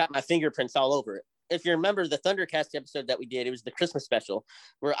it's got my fingerprints all over it. If you remember the Thundercast episode that we did, it was the Christmas special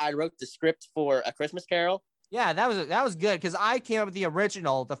where I wrote the script for A Christmas Carol. Yeah, that was good because I came up with the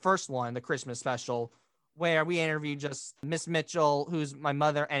original, the first one, the Christmas special, where we interviewed just Miss Mitchell, who's my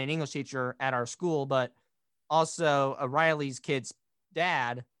mother and an English teacher at our school, but also Riley's kid's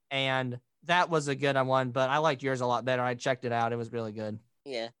dad. And that was a good one, but I liked yours a lot better. I checked it out. It was really good.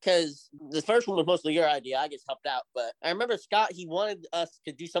 Yeah, because the first one was mostly your idea. I just helped out. But I remember Scott, he wanted us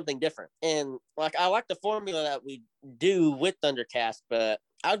to do something different. And like, I like the formula that we do with Thundercast, but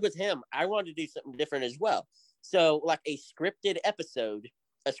I was with him. I wanted to do something different as well. So like a scripted episode,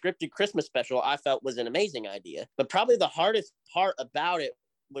 a scripted Christmas special, I felt was an amazing idea. But probably the hardest part about it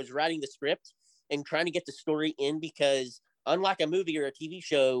was writing the script and trying to get the story in, because unlike a movie or a TV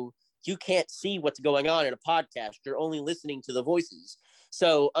show, you can't see what's going on in a podcast. You're only listening to the voices.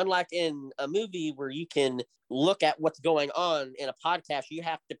 So unlike in a movie where you can look at what's going on, in a podcast, you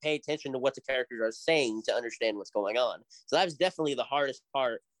have to pay attention to what the characters are saying to understand what's going on. So that was definitely the hardest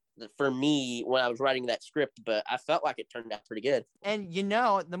part for me when I was writing that script, but I felt like it turned out pretty good. And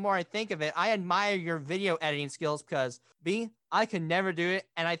the more I think of it, I admire your video editing skills because I could never do it.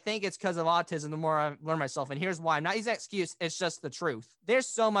 And I think it's because of autism the more I learn myself. And here's why. I'm not using that excuse. It's just the truth. There's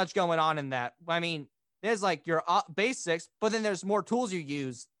so much going on in that. I mean, there's like your basics, but then there's more tools you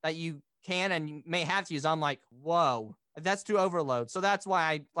use that you can and you may have to use. I'm like, whoa, that's too overload. So that's why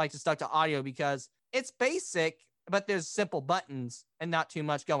I like to stuck to audio because it's basic, but there's simple buttons and not too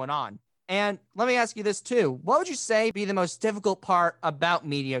much going on. And let me ask you this too. What would you say be the most difficult part about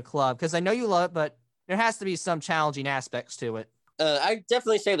Media Club? Because I know you love it, but there has to be some challenging aspects to it. I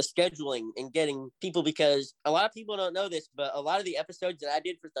definitely say the scheduling and getting people, because a lot of people don't know this, but a lot of the episodes that I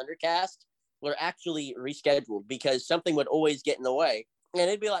did for Thundercast were actually rescheduled because something would always get in the way. And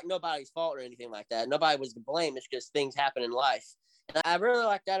it'd be like nobody's fault or anything like that. Nobody was to blame. It's just things happen in life. And I really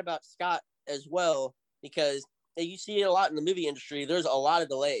like that about Scott as well, because you see it a lot in the movie industry. There's a lot of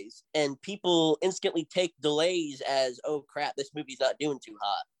delays, and people instantly take delays as, oh crap, this movie's not doing too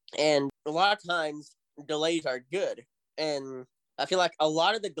hot. And a lot of times delays are good. And I feel like a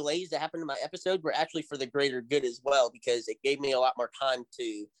lot of the delays that happened in my episode were actually for the greater good as well, because it gave me a lot more time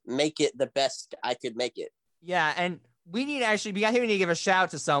to make it the best I could make it. Yeah, and we need to give a shout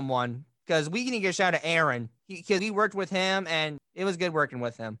out to someone, because we need to give a shout out to Aaron, because we worked with him and it was good working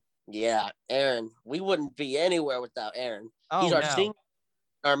with him. Yeah, Aaron. We wouldn't be anywhere without Aaron. Oh, he's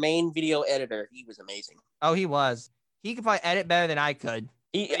our main video editor. He was amazing. Oh, he was. He could probably edit better than I could.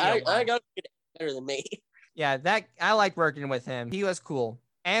 I got better than me. Yeah, I like working with him. He was cool.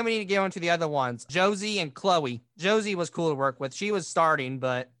 And we need to get on to the other ones. Josie and Chloe. Josie was cool to work with. She was starting,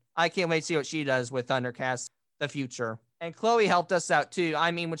 but I can't wait to see what she does with Thundercast the future. And Chloe helped us out too.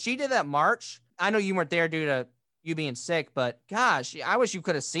 I mean, when she did that March, I know you weren't there due to you being sick, but gosh, I wish you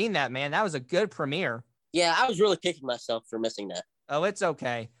could have seen that, man. That was a good premiere. Yeah, I was really kicking myself for missing that. Oh, it's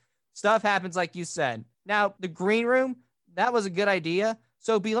okay. Stuff happens like you said. Now, the green room, that was a good idea.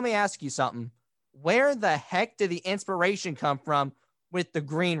 So, B, let me ask you something. Where the heck did the inspiration come from with the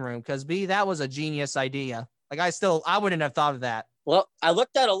green room? Because, B, that was a genius idea. Like, I wouldn't have thought of that. Well, I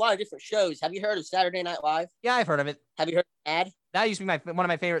looked at a lot of different shows. Have you heard of Saturday Night Live? Yeah, I've heard of it. Have you heard of Mad? That used to be one of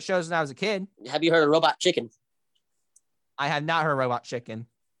my favorite shows when I was a kid. Have you heard of Robot Chicken? I have not heard Robot Chicken.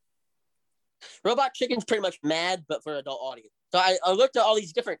 Robot Chicken's pretty much Mad, but for adult audience. So I looked at all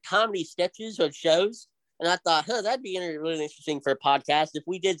these different comedy sketches or shows, and I thought, that'd be really interesting for a podcast if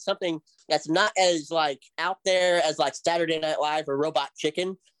we did something that's not as like out there as like Saturday Night Live or Robot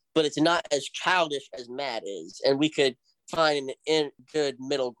Chicken, but it's not as childish as Mad is, and we could find a good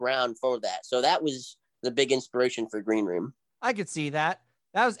middle ground for that. So that was the big inspiration for Green Room. I could see that.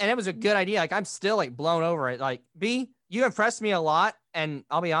 It was a good idea. Like, I'm still like blown over it. Like, B, you impressed me a lot, and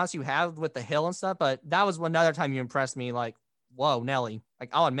I'll be honest, you have with the hill and stuff, but that was another time you impressed me. Like, whoa, Nelly. Like,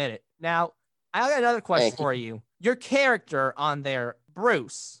 I'll admit it. Now, I got another question for you. Your character on there,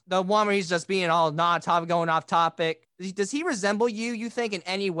 Bruce, the one where he's just being all non-topic, going off topic, does he resemble you think, in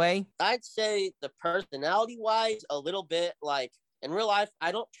any way? I'd say the personality-wise, a little bit. Like, in real life,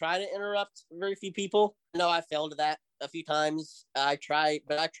 I don't try to interrupt very few people. No, I failed at that a few times. I tried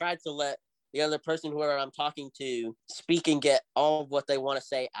to let the other person, whoever I'm talking to, speak and get all of what they want to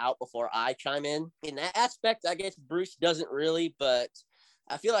say out before I chime in. In that aspect, I guess Bruce doesn't really, but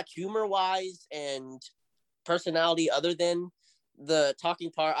I feel like humor-wise and personality, other than the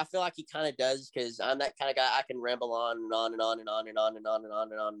talking part, I feel like he kind of does, because I'm that kind of guy. I can ramble on and on and on and on and on and on and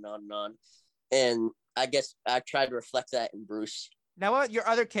on and on and on and on. And I guess I tried to reflect that in Bruce. Now, what your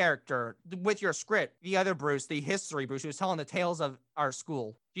other character with your script, the other Bruce, the history Bruce, who was telling the tales of our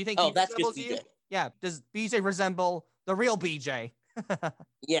school? Do you think he that's resembles just you? BJ. Yeah. Does BJ resemble the real BJ?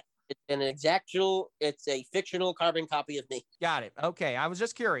 Yeah, it's a fictional carbon copy of me. Got it. Okay, I was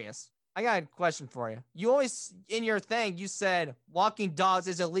just curious. I got a question for you. You always, in your thing, you said walking dogs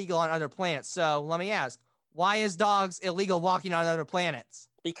is illegal on other planets. So let me ask, why is dogs illegal walking on other planets?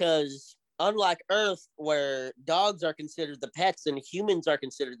 Because unlike Earth, where dogs are considered the pets and humans are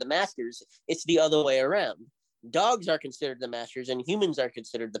considered the masters, it's the other way around. Dogs are considered the masters and humans are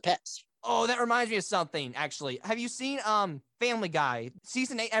considered the pets. Oh, that reminds me of something, actually. Have you seen Family Guy?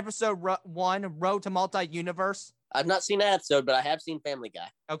 Season 8, episode 1, Road to Multi-Universe? I've not seen that episode, but I have seen Family Guy.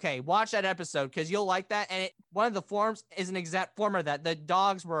 Okay, watch that episode, because you'll like that. And one of the forms is an exact form of that. The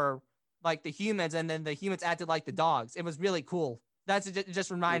dogs were like the humans, and then the humans acted like the dogs. It was really cool. It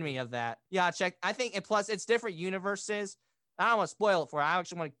just reminded me of that. Yeah, check. I think, and plus, it's different universes. I don't want to spoil it for you. I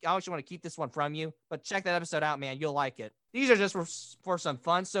actually want to keep this one from you, but check that episode out, man. You'll like it. These are just for some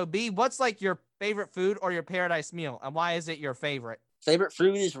fun. So, B, what's like your favorite food or your paradise meal, and why is it your favorite? Favorite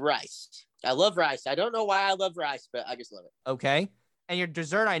fruit is rice. I love rice. I don't know why I love rice, but I just love it. Okay. And your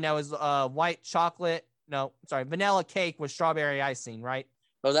dessert, I know, is white chocolate. No, sorry, vanilla cake with strawberry icing, right?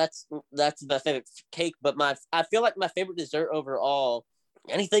 Well, that's my favorite cake, but I feel like my favorite dessert overall,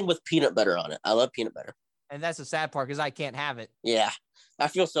 anything with peanut butter on it. I love peanut butter. And that's the sad part because I can't have it. Yeah, I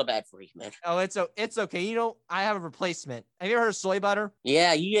feel so bad for you, man. Oh, it's okay. You know, I have a replacement. Have you ever heard of soy butter?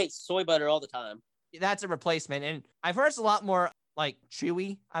 Yeah, you ate soy butter all the time. That's a replacement, and I've heard it's a lot more like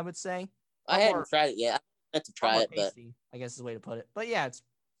chewy, I would say. I hadn't tried it yet. I meant to try it, tasty, but I guess is the way to put it. But yeah, it's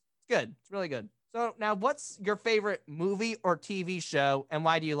good. It's really good. So now, what's your favorite movie or TV show, and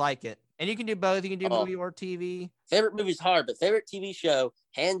why do you like it? And you can do both. You can do movie or TV. Favorite movie's hard, but favorite TV show,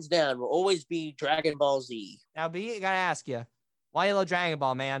 hands down, will always be Dragon Ball Z. Now, B, I gotta ask you, why you love Dragon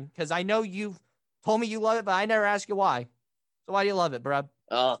Ball, man? Because I know you've told me you love it, but I never asked you why. So why do you love it, bro?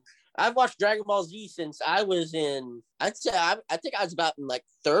 I've watched Dragon Ball Z since I was in, I think I was about in like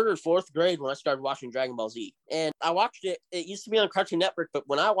 3rd or 4th grade when I started watching Dragon Ball Z. And I watched it, it used to be on Cartoon Network, but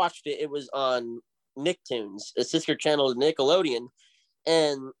when I watched it, it was on Nicktoons, a sister channel to Nickelodeon.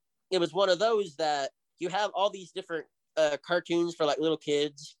 And it was one of those that you have all these different cartoons for like little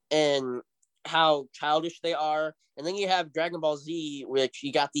kids and how childish they are. And then you have Dragon Ball Z, which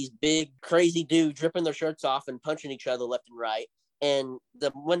you got these big, crazy dudes ripping their shirts off and punching each other left and right. And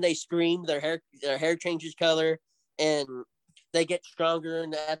when they scream, their hair changes color, and they get stronger.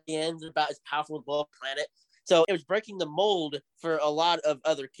 And at the end, they're about as powerful as Ball Planet. So it was breaking the mold for a lot of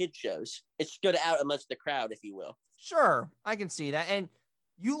other kid shows. It stood out amongst the crowd, if you will. Sure, I can see that. And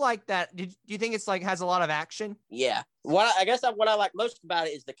you like that? Do you think it's like has a lot of action? Yeah. What I like most about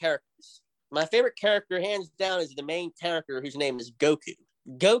it is the characters. My favorite character, hands down, is the main character whose name is Goku.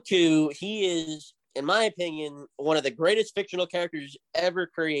 Goku, he is, in my opinion, one of the greatest fictional characters ever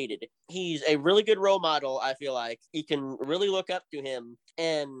created. He's a really good role model, I feel like. You can really look up to him.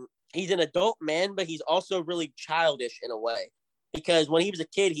 And he's an adult man, but he's also really childish in a way. Because when he was a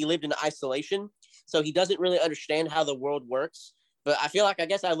kid, he lived in isolation. So he doesn't really understand how the world works. But I feel like, I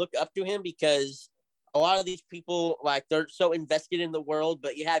guess I look up to him because a lot of these people, like, they're so invested in the world.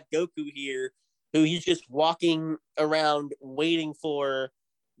 But you have Goku here, who he's just walking around waiting for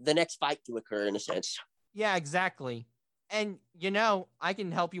the next fight to occur, in a sense. Yeah, exactly. And, you know, I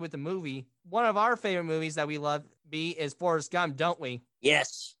can help you with the movie. One of our favorite movies that we love, B, is Forrest Gump, don't we?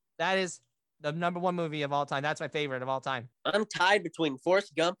 Yes. That is the #1 movie of all time. That's my favorite of all time. I'm tied between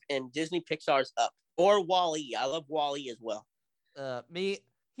Forrest Gump and Disney Pixar's Up. Or WALL-E. I love WALL-E as well.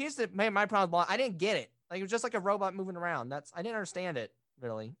 Here's my problem. I didn't get it. Like, it was just like a robot moving around. I didn't understand it,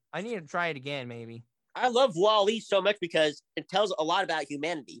 really. I need to try it again, maybe. I love WALL-E so much because it tells a lot about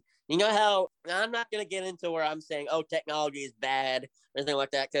humanity. You know how, I'm not going to get into where I'm saying, oh, technology is bad, or anything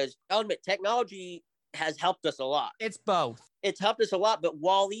like that, because I'll admit, technology has helped us a lot. It's both. It's helped us a lot, but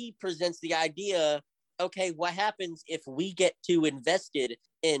WALL-E presents the idea, okay, what happens if we get too invested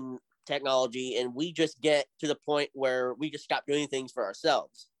in technology and we just get to the point where we just stop doing things for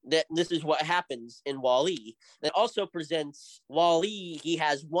ourselves? That this is what happens in WALL-E. That also presents WALL-E. He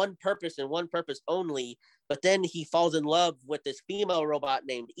has one purpose and one purpose only, but then he falls in love with this female robot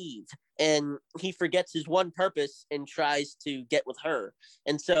named Eve, and he forgets his one purpose and tries to get with her.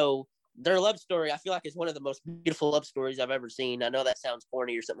 And so their love story, I feel like, is one of the most beautiful love stories I've ever seen. I know that sounds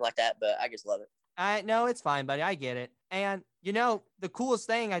corny or something like that, but I just love it. No, it's fine, buddy. I get it. And, you know, the coolest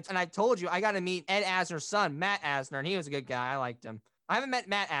thing, and I told you, I got to meet Ed Asner's son, Matt Asner, and he was a good guy. I liked him. I haven't met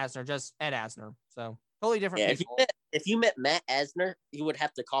Matt Asner, just Ed Asner. So totally different people. If you met Matt Asner, you would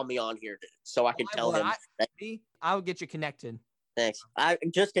have to call me on here so I could tell him. I would get you connected. Thanks. I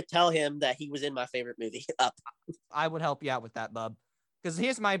just could tell him that he was in my favorite movie, Up. I would help you out with that, bub. Because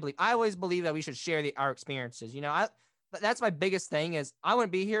here's my belief. I always believe that we should share our experiences. You know, that's my biggest thing is I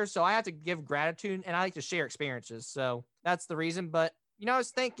wouldn't be here, so I have to give gratitude, and I like to share experiences. So that's the reason. But, you know, I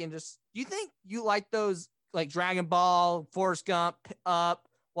was thinking, do you think you like those, like Dragon Ball, Forrest Gump, Up,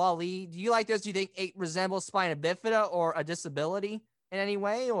 WALL-E? Do you like those? Do you think it resembles spina bifida or a disability in any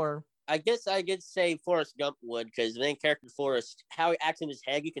way? Or I guess I could say Forrest Gump would, because the main character Forrest, how he acts in his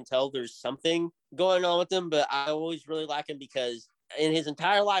head, you can tell there's something going on with him. But I always really like him because in his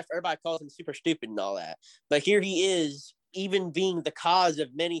entire life, everybody calls him super stupid and all that. But here he is, even being the cause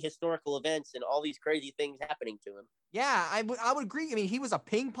of many historical events and all these crazy things happening to him. Yeah, I would agree. I mean, he was a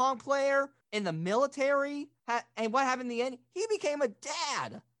ping pong player in the military. And what happened in the end? He became a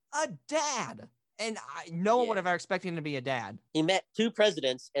dad. And no one would have ever expected him to be a dad. He met 2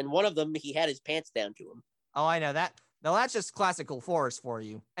 presidents, and one of them, he had his pants down to him. Oh, I know that. Now that's just classical Forrest for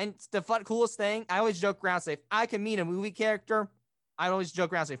you. And the coolest thing, I always joke around, say, if I could meet a movie character, I always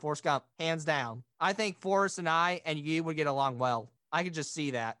joke around, say, Forrest Gump, hands down. I think Forrest and I and you would get along well. I could just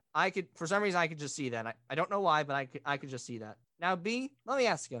see that. For some reason, I could just see that. I don't know why, but I could just see that. Now, B, let me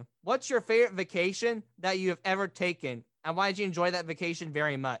ask you, what's your favorite vacation that you have ever taken? And why did you enjoy that vacation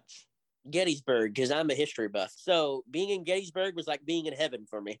very much? Gettysburg, because I'm a history buff. So being in Gettysburg was like being in heaven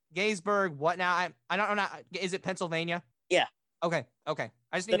for me. Gettysburg, what now? I don't know. Is it Pennsylvania? Yeah. Okay. I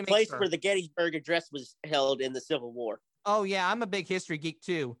just need to make place sure. where the Gettysburg Address was held in the Civil War. Oh yeah, I'm a big history geek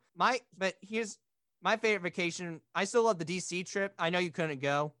too. But here's my favorite vacation. I still love the DC trip. I know you couldn't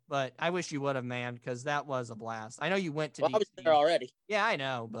go, but I wish you would have, man, because that was a blast. I know you went to DC. I was there already. Yeah, I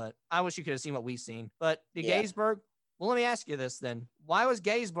know, but I wish you could have seen what we've seen. But the Gettysburg, well, let me ask you this then. Why was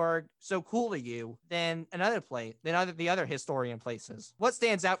Gettysburg so cool to you than the other historian places? What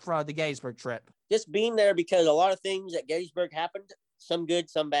stands out for the Gettysburg trip? Just being there, because a lot of things at Gettysburg happened, some good,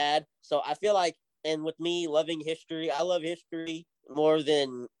 some bad. So I feel like, and with me loving history, I love history more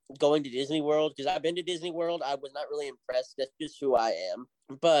than going to Disney World, because I've been to Disney World. I was not really impressed. That's just who I am.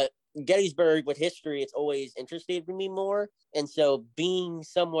 But Gettysburg with history, it's always interested me more. And so being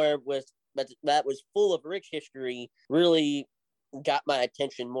somewhere that was full of rich history really got my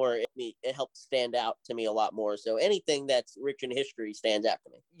attention more. It helped stand out to me a lot more. So anything that's rich in history stands out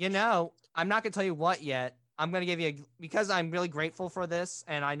to me. You know, I'm not going to tell you what yet. I'm going to give you because I'm really grateful for this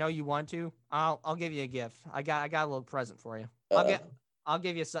and I know you want to, I'll give you a gift. I got a little present for you. I'll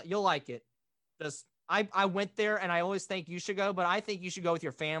give you some, you'll like it. I went there and I always think you should go, but I think you should go with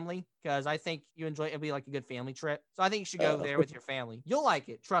your family because I think you enjoy it'll be like a good family trip. So I think you should go there with your family. You'll like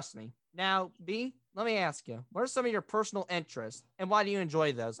it. Trust me. Now, B, let me ask you, what are some of your personal interests and why do you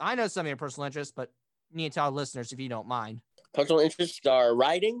enjoy those? I know some of your personal interests, but you need to tell our listeners if you don't mind. Personal interests are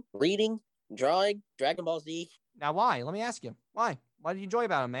writing, reading, drawing, Dragon Ball Z. Now, why? Let me ask you. Why? What do you enjoy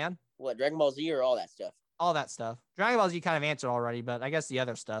about them, man? What, Dragon Ball Z or all that stuff? All that stuff. Dragon Ball Z you kind of answered already, but I guess the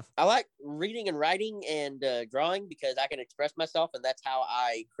other stuff. I like reading and writing and drawing because I can express myself, and that's how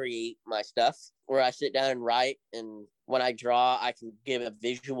I create my stuff, where I sit down and write, and when I draw, I can give a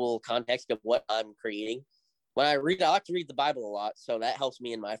visual context of what I'm creating. When I read, I like to read the Bible a lot, so that helps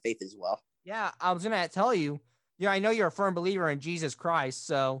me in my faith as well. Yeah, I was going to tell you, I know you're a firm believer in Jesus Christ,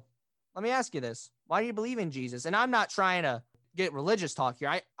 so let me ask you this. Why do you believe in Jesus? And I'm not trying to get religious talk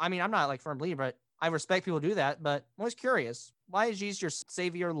here. I mean, I'm not like firm believer, but I respect people who do that, but I'm always curious. Why is Jesus your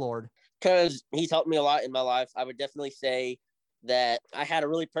Savior, Lord? Because he's helped me a lot in my life. I would definitely say that I had a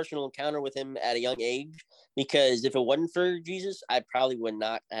really personal encounter with him at a young age, because if it wasn't for Jesus, I probably would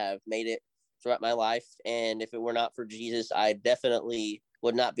not have made it throughout my life. And if it were not for Jesus, I definitely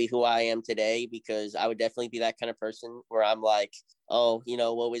would not be who I am today, because I would definitely be that kind of person where I'm like, oh,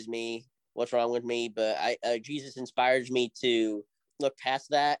 woe is me. What's wrong with me? But Jesus inspires me to look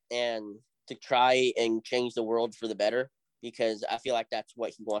past that and to try and change the world for the better, because I feel like that's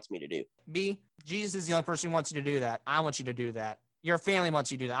what he wants me to do. B, Jesus is the only person who wants you to do that. I want you to do that. Your family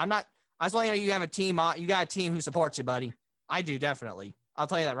wants you to do that. I just want you to know you have a team. You got a team who supports you, buddy. I do, definitely. I'll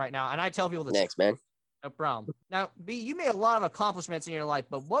tell you that right now. And I tell people this. Thanks, man. No problem. Now, B, you made a lot of accomplishments in your life,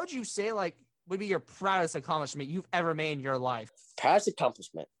 but what would you say would be your proudest accomplishment you've ever made in your life? Proudest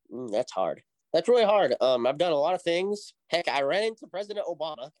accomplishment? That's hard. That's really hard. I've done a lot of things. Heck, I ran into President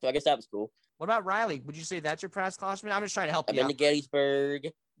Obama, so I guess that was cool. What about Riley? Would you say that's your proudest accomplishment? I'm just trying to help you out. I've been to Gettysburg.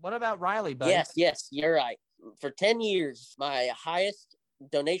 What about Riley, buddy? Yes, you're right. For 10 years, my highest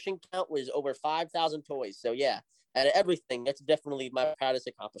donation count was over 5,000 toys. So yeah, out of everything, that's definitely my proudest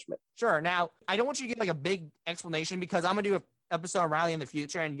accomplishment. Sure. Now, I don't want you to give a big explanation because I'm going to do an episode on Riley in the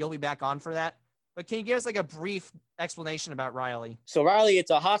future and you'll be back on for that. But can you give us a brief explanation about Riley? So Riley, it's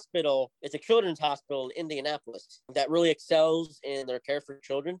a hospital. It's a children's hospital in Indianapolis that really excels in their care for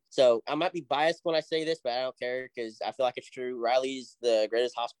children. So I might be biased when I say this, but I don't care because I feel like it's true. Riley's the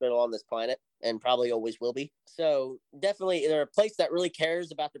greatest hospital on this planet and probably always will be. So definitely they're a place that really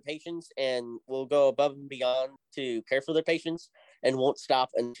cares about their patients and will go above and beyond to care for their patients and won't stop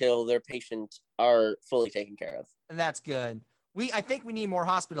until their patients are fully taken care of. And that's good. I think we need more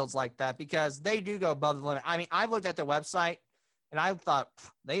hospitals like that because they do go above the limit. I mean, I looked at their website and I thought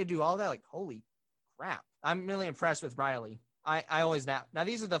they do all that. Like, holy crap. I'm really impressed with Riley. I always now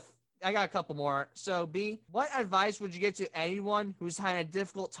these are I got a couple more. So B, what advice would you give to anyone who's having a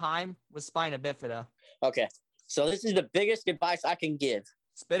difficult time with spina bifida? Okay. So this is the biggest advice I can give.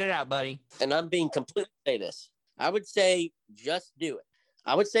 Spit it out, buddy. And I'm being completely say this. I would say just do it.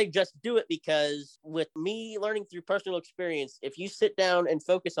 I would say just do it because with me learning through personal experience, if you sit down and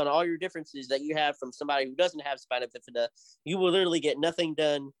focus on all your differences that you have from somebody who doesn't have spina bifida, you will literally get nothing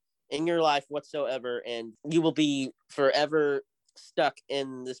done in your life whatsoever, and you will be forever stuck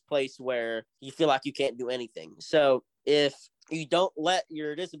in this place where you feel like you can't do anything. So if you don't let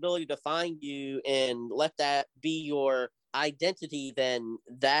your disability define you and let that be your identity, then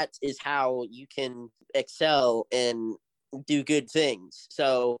that is how you can excel and do good things.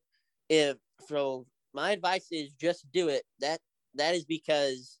 So my advice is just do it. That is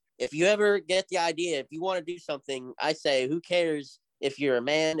because if you ever get the idea, if you want to do something, I say, who cares if you're a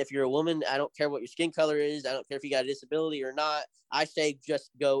man, if you're a woman? I don't care what your skin color is. I don't care if you got a disability or not. I say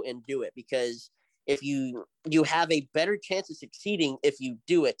just go and do it, because if you have a better chance of succeeding if you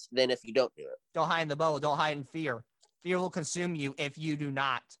do it than if you don't do it. Don't hide in the bubble. Don't hide in fear. Fear will consume you if you do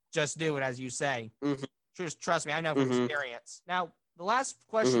not. Just do it, as you say. Mm-hmm. Just trust me. I know from experience. Now, the last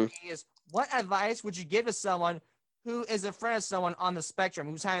question is, what advice would you give to someone who is a friend of someone on the spectrum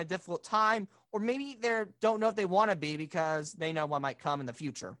who's having a difficult time, or maybe they don't know if they want to be because they know what might come in the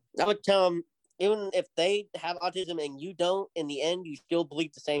future? I would tell them, even if they have autism and you don't, in the end, you still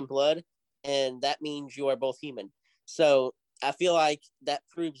bleed the same blood, and that means you are both human. So I feel like that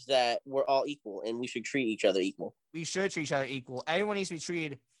proves that we're all equal and we should treat each other equal. We should treat each other equal. Everyone needs to be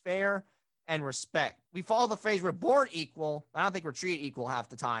treated fair and respect. We follow the phrase, we're born equal. I don't think we're treated equal half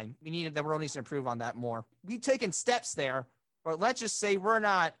the time. The world needs to improve on that more. We've taken steps there, but let's just say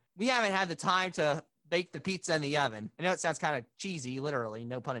we haven't had the time to bake the pizza in the oven. I know it sounds kind of cheesy, literally,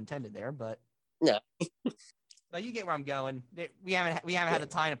 no pun intended there, but no. But you get where I'm going. We haven't had the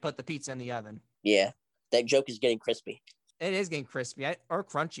time to put the pizza in the oven. Yeah, that joke is getting crispy. It is getting crispy or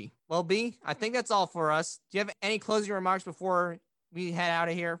crunchy. Well, B, I think that's all for us. Do you have any closing remarks before we head out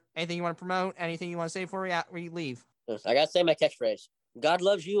of here? Anything you want to promote? Anything you want to say before we leave? I got to say my catchphrase. God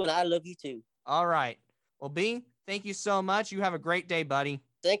loves you and I love you too. All right. Well, B, thank you so much. You have a great day, buddy.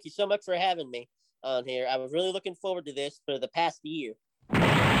 Thank you so much for having me on here. I was really looking forward to this for the past year.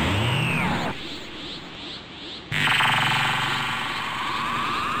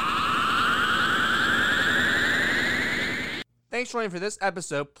 Thanks for joining for this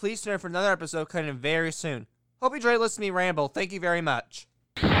episode. Please tune in for another episode coming in very soon. Hope you enjoyed listening to me ramble. Thank you very much.